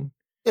assume.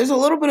 There's a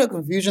little bit of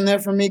confusion there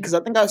for me because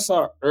I think I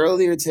saw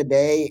earlier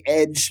today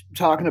Edge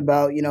talking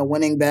about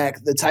winning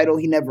back the title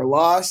he never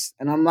lost,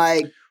 and I'm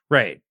like,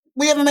 right.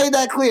 We haven't made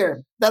that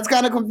clear. That's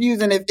kind of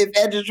confusing. If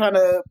Edge is trying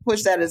to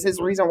push that as his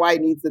reason why he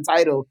needs the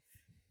title,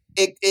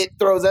 it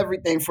throws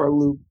everything for a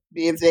loop.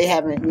 If they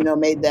haven't,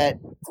 made that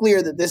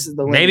clear that this is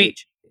the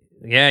lineage.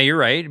 Maybe, yeah, you're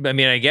right. I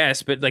mean, I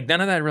guess, but like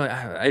none of that really.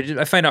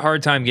 I find a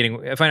hard time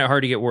I find it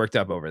hard to get worked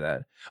up over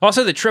that.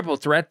 Also, the triple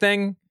threat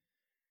thing.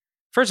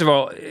 First of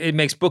all, it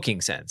makes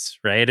booking sense,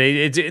 right?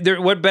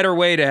 What better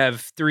way to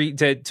have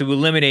to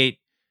eliminate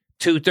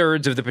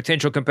 2/3 of the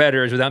potential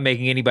competitors without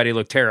making anybody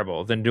look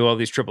terrible than do all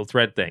these triple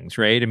threat things,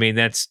 right? I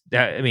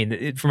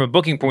mean, from a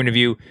booking point of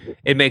view,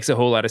 it makes a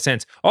whole lot of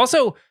sense.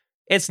 Also,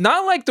 it's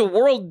not like the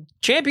world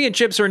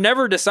championships are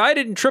never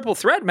decided in triple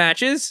threat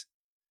matches.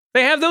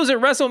 They have those at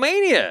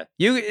WrestleMania.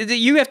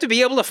 You have to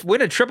be able to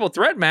win a triple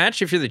threat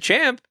match if you're the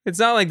champ. It's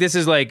not like this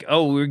is like,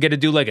 oh, we're going to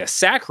do like a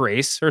sack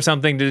race or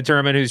something to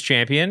determine who's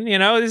champion.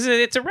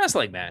 It's a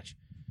wrestling match.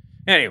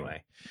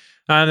 Anyway.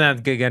 I'm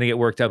not going to get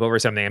worked up over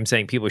something. I'm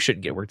saying people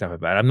shouldn't get worked up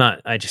about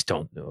it. I just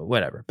don't know.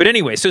 Whatever. But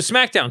anyway, so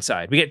SmackDown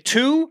side. We get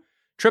 2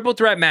 triple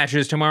threat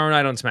matches tomorrow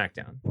night on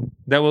SmackDown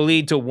that will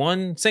lead to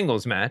 1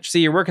 singles match.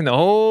 See, you're working the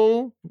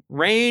whole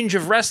range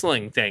of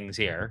wrestling things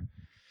here.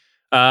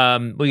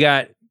 We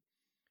got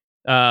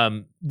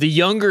the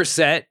younger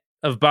set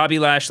of Bobby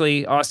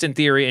Lashley, Austin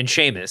Theory, and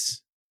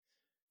Sheamus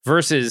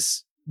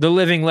versus the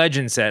living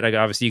legend set. Like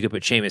obviously, you could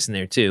put Sheamus in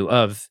there too,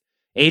 of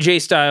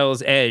AJ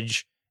Styles,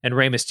 Edge, and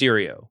Rey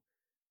Mysterio.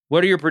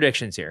 What are your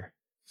predictions here?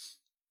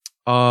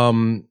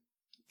 Kind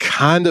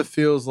of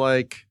feels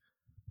like,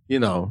 Rey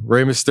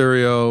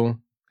Mysterio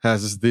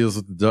has his deals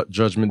with the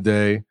Judgment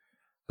Day.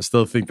 I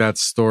still think that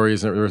story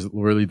isn't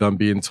really done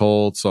being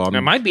told. So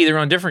it might be they're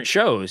on different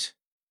shows.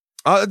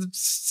 For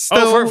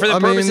the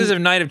purposes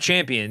of Night of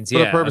Champions, For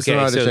the purpose of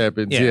Night of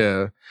Champions,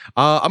 yeah.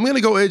 I'm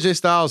gonna go AJ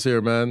Styles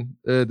here, man.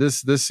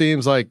 This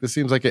seems like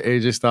an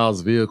AJ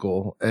Styles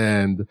vehicle,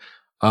 and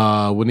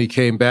when he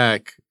came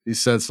back, he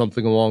said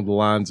something along the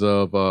lines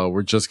of,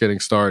 we're just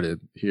getting started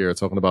here,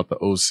 talking about the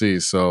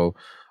OC. So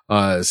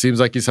it seems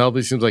like he's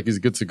healthy, seems like he's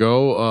good to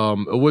go.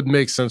 It would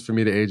make sense for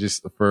me to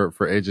for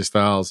AJ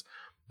Styles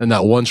in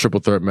that 1 triple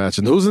threat match.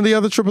 And who's in the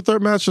other triple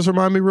threat match? Just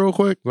remind me real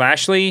quick.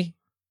 Lashley,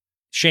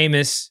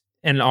 Sheamus,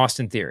 and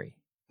Austin Theory.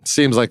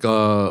 Seems like,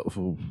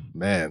 oh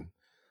man.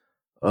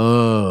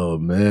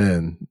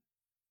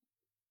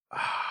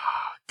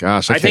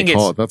 Gosh, I can't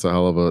call it. That's a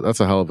hell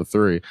of a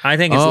 3. I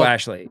think it's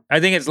Lashley. I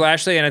think it's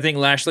Lashley, and I think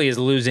Lashley is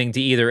losing to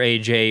either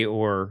AJ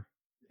or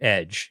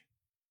Edge.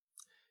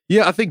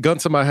 Yeah, I think gun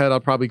to my head, I'll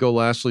probably go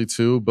Lashley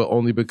too, but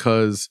only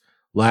because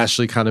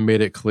Lashley kind of made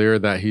it clear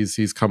that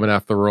he's coming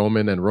after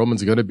Roman, and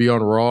Roman's going to be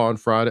on Raw on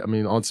Friday. I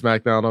mean, on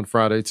SmackDown on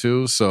Friday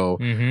too. So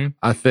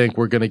I think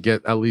we're going to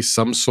get at least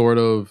some sort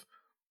of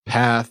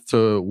path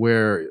to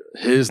where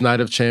his Night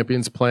of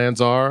Champions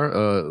plans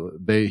are.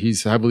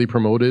 He's heavily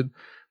promoted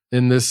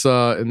in this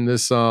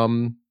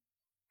premium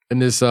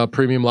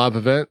live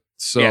event.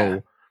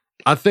 So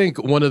I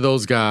think one of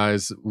those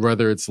guys,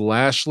 whether it's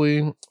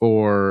Lashley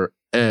or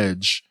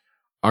Edge,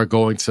 are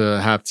going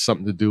to have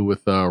something to do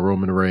with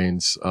Roman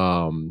Reigns'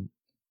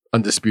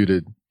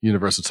 undisputed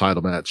Universal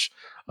title match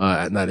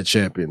at Night of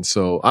Champions.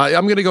 So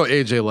I'm going to go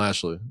AJ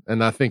Lashley,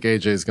 and I think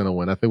AJ is going to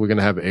win. I think we're going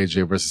to have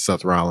AJ versus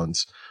Seth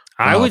Rollins.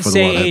 I would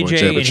say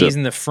AJ, and he's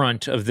in the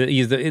front of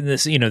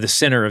the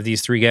center of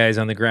these three guys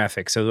on the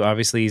graphic. So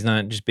obviously he's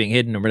not just being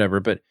hidden or whatever.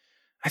 But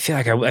I feel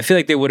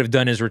like they would have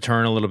done his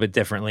return a little bit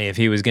differently if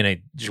he was going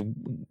to just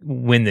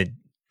win the,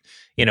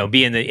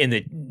 be in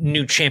the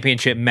new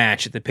championship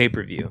match at the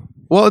pay-per-view.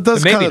 Well, it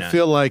does kind of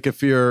feel like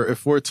if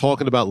we're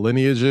talking about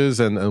lineages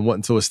and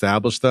wanting to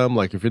establish them,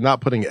 like if you're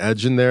not putting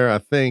Edge in there, I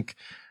think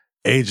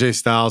AJ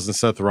Styles and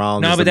Seth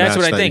Rollins. No, but that's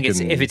what I think.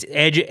 If it's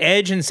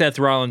Edge and Seth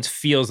Rollins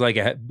feels like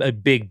a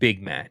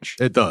big match.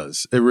 It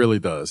does. It really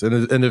does.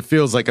 And it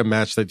feels like a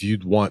match that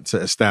you'd want to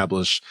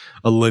establish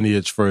a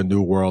lineage for a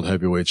new World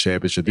Heavyweight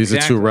Championship. These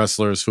are two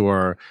wrestlers who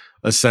are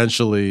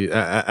essentially,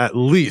 at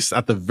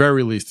the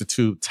very least, the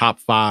two top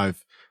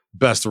 5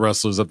 best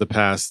wrestlers of the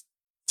past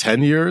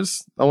 10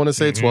 years. I want to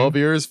say 12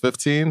 years,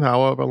 15,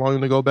 however long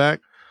to go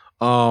back.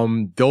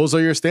 Those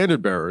are your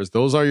standard bearers.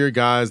 Those are your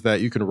guys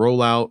that you can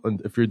roll out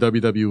if you're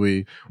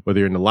WWE, whether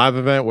you're in a live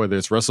event, whether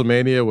it's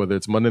WrestleMania, whether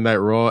it's Monday Night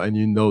Raw, and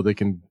they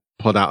can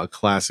put out a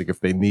classic if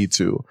they need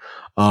to.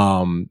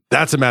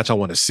 That's a match I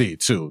want to see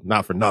too,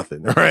 not for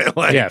nothing, right?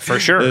 Like, yeah, for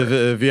sure.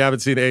 If you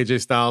haven't seen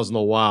AJ Styles in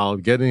a while,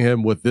 getting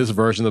him with this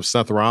version of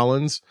Seth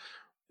Rollins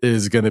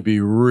is going to be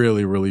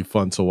really, really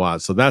fun to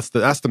watch. So that's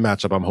the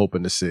matchup I'm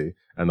hoping to see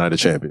at Night of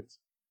Champions.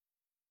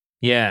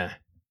 Yeah.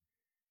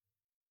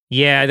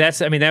 Yeah,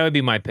 that would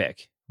be my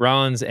pick.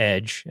 Rollins,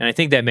 Edge. And I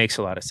think that makes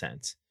a lot of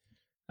sense.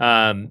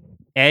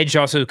 Edge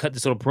also cut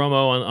this little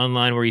promo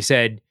online where he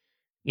said,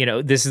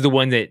 this is the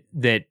one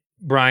that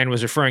Brian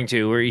was referring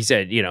to, where he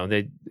said,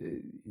 that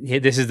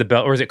this is the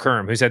belt, or is it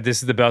Kerm who said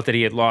this is the belt that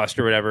he had lost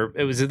or whatever?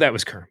 That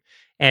was Kerm.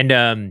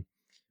 And,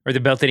 or the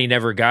belt that he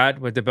never got,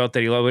 with the belt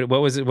that he lost.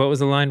 What was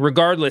the line?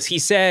 Regardless, he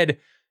said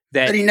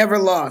that he never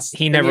lost.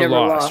 He never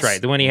lost,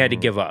 right? The one he had to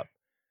give up.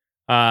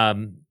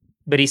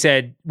 But he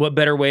said, what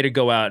better way to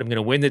go out? I'm going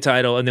to win the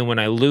title, and then when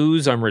I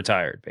lose, I'm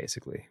retired,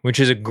 basically, which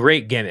is a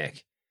great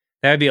gimmick.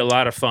 That would be a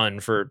lot of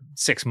fun for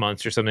 6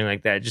 months or something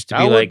like that. Just to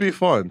be that would be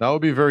fun. That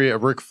would be very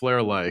Ric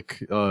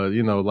Flair-like.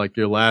 Like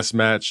your last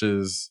match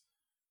is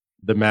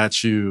the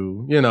match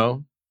you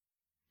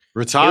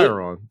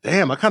retire on.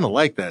 Damn, I kind of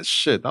like that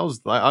shit. That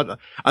was like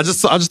I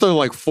just thought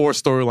like 4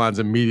 storylines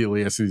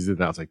immediately as soon as he did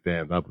that. I was like,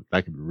 damn,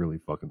 that could be really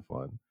fucking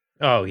fun.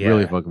 Oh yeah,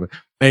 really fucking fun.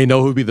 And you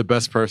know who'd be the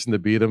best person to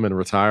beat him and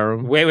retire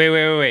him? Wait.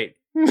 Okay,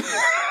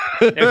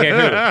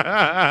 who?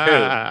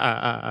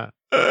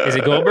 Is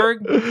it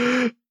Goldberg?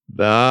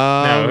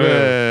 Nah,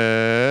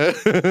 man.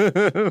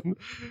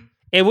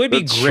 It would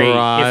be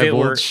great if it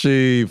were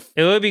chief.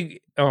 It would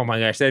be. Oh my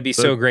gosh, that'd be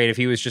so great if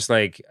he was just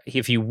like,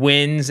 if he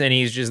wins and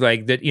he's just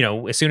like that.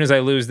 As soon as I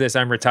lose this,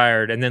 I'm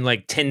retired. And then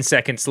like 10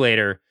 seconds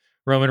later,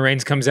 Roman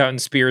Reigns comes out and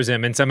spears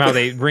him, and somehow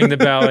they ring the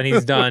bell and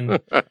he's done.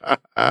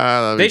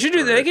 They should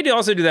do. They could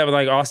also do that with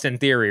like Austin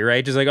Theory,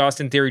 right? Just like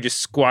Austin Theory just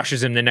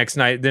squashes him the next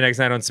night on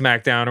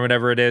SmackDown or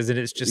whatever it is, and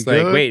it's just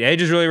wait,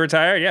 Edge is really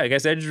retired? Yeah, I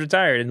guess Edge is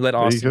retired, and let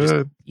Austin just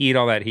eat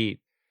all that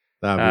heat.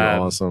 That'd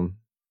be awesome.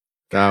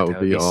 That would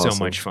be awesome. So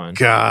much fun.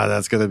 God,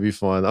 that's gonna be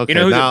fun. Okay,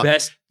 who the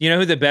best? You know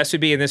who the best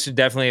would be, and this would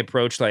definitely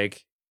approach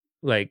it's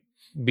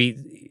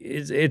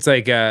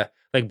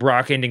like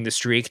Brock ending the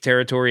streak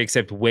territory,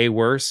 except way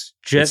worse.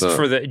 Just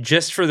for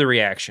the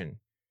reaction,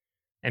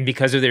 and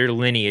because of their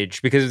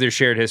lineage, because of their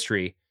shared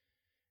history,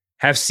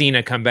 have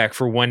Cena come back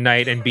for one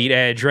night and beat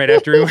Edge right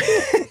after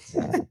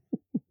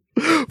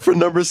for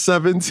number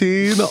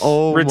 17.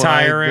 Oh,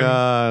 retire my him.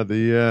 God!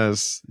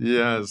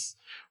 Yes.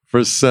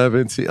 For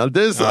 17.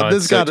 This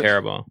it's so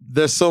terrible.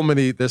 There's so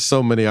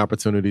many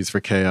opportunities for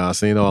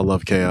chaos, and I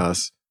love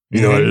chaos. I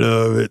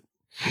love it.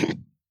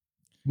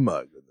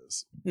 My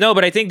goodness. No,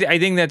 but I think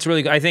that's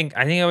really good. I think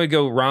I would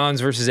go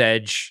Rollins versus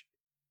Edge.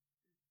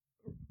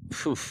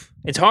 Oof.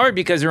 It's hard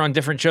because they're on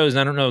different shows,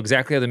 and I don't know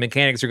exactly how the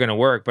mechanics are going to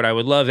work. But I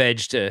would love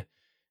Edge to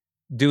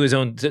do his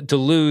own to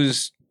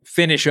lose,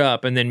 finish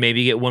up, and then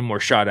maybe get one more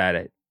shot at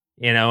it.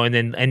 And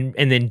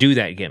then do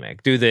that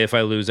gimmick. Do the if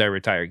I lose I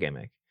retire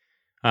gimmick.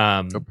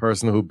 A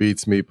person who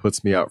beats me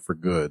puts me out for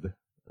good.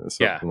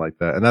 Something like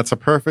that. And that's a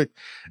perfect.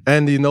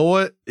 And you know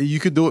what? You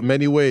could do it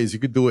many ways. You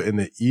could do it in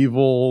the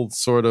evil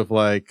sort of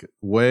like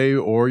way,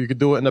 or you could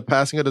do it in the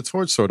passing of the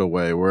torch sort of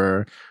way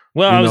where.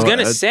 Well, I was going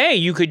to say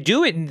you could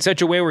do it in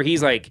such a way where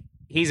he's a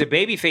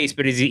babyface,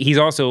 but he's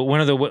also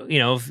one of the,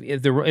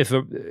 if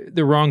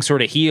the wrong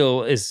sort of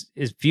heel is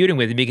feuding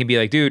with him, he can be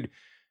like, dude,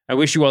 I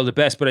wish you all the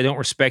best, but I don't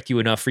respect you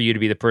enough for you to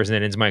be the person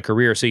that ends my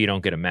career, so you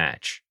don't get a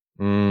match.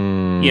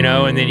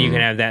 And then you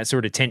can have that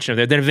sort of tension of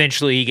that. Then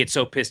eventually he gets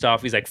so pissed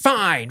off, he's like,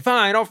 fine,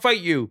 I'll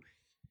fight you.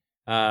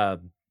 But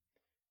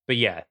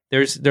yeah,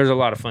 there's a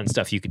lot of fun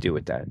stuff you could do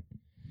with that.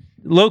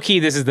 Low key,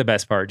 this is the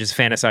best part, just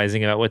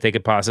fantasizing about what they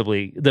could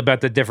possibly,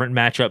 about the different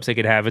matchups they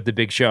could have at the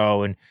big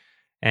show and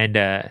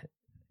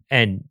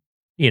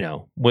you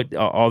know, what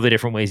all the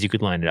different ways you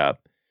could line it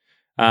up.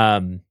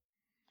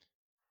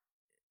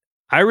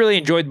 I really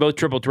enjoyed both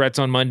triple threats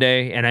on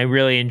Monday, and I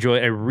really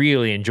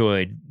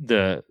enjoyed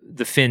the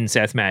Finn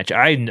Seth match.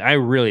 I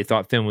really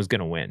thought Finn was going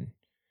to win.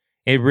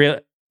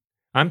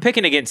 I'm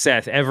picking against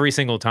Seth every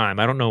single time.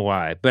 I don't know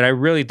why, but I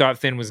really thought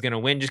Finn was going to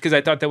win just because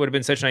I thought that would have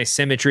been such nice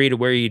symmetry to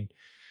where he'd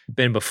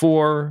been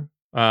before.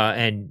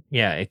 And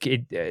yeah,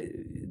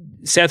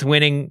 Seth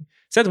winning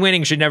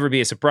should never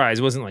be a surprise.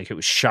 It wasn't like it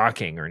was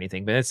shocking or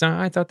anything, but it's not.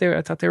 I thought they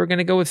were going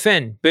to go with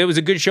Finn, but it was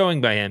a good showing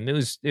by him. It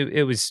was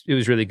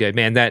really good,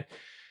 man.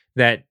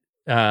 That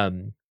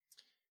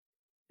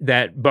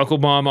buckle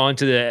bomb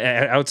onto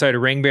the outside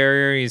of ring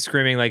barrier. He's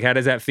screaming like, "How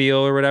does that feel?"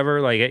 or whatever.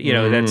 Like, you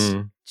know, that's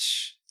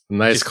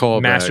nice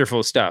callback.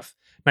 Masterful stuff.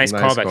 Nice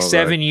callback.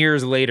 7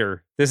 years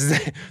later, this is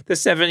the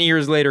 7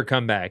 years later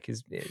comeback.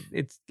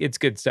 It's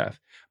good stuff.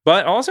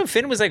 But also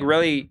Finn was like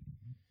really,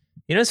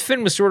 you know,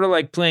 Finn was sort of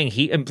like playing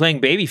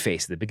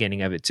babyface at the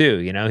beginning of it too.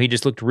 You know, he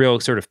just looked real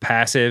sort of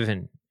passive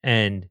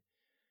and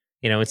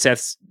you know, and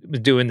Seth was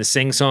doing the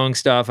sing song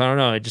stuff. I don't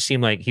know. It just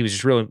seemed like he was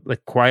just really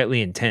like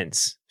quietly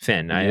intense.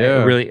 Finn. I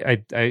really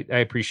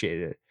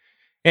appreciated it.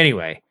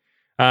 Anyway,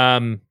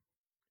 all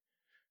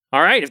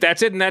right. If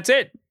that's it, then that's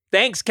it.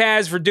 Thanks,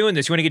 Kaz, for doing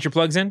this. You want to get your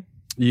plugs in?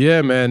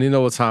 Yeah, man. You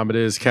know what time it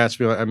is. Catch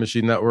me on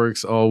MSG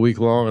Networks all week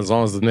long. As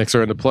long as the Knicks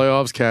are in the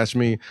playoffs, catch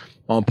me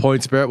on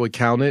PointsBet with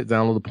Count It.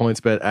 Download the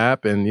PointsBet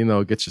app and, you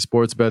know, get your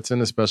sports bets in,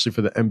 especially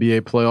for the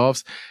NBA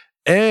playoffs.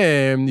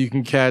 And you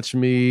can catch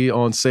me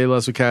on Say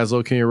Less with Kaz,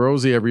 King and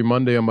Rosie every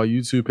Monday on my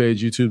YouTube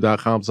page,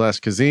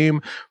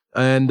 youtube.com/Kazim.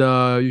 And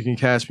you can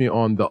catch me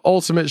on The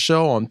Ultimate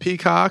Show on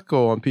Peacock.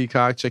 Go on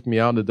Peacock. Check me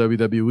out in the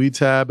WWE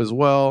tab as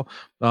well.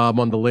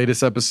 On the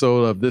latest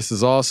episode of This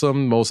Is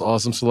Awesome, Most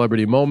Awesome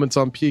Celebrity Moments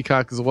on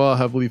Peacock as well.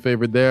 Heavily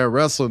favored there.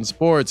 Wrestling,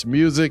 sports,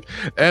 music,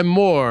 and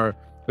more.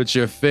 But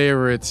your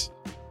favorite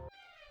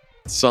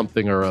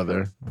something or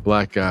other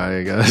black guy,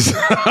 I guess.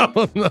 I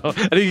don't know.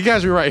 And you can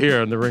catch me right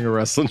here on the Ring of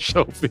Wrestling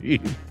show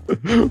feed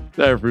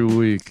every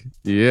week.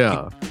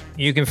 Yeah.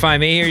 You can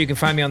find me here. You can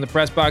find me on the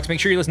Press Box. Make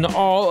sure you listen to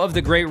all of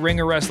the great Ring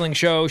of Wrestling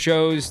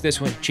shows.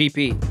 This one,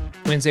 Cheapy,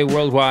 Wednesday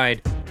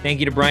Worldwide. Thank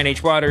you to Brian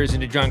H. Waters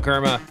and to John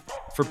Kerma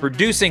for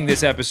producing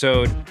this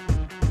episode.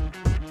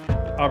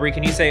 Aubrey,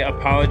 can you say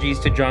apologies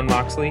to John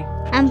Moxley?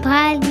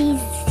 Apologies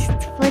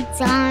for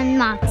John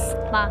Moxley.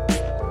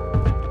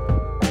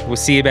 We'll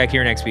see you back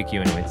here next week,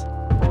 humanoids.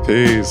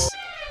 Peace.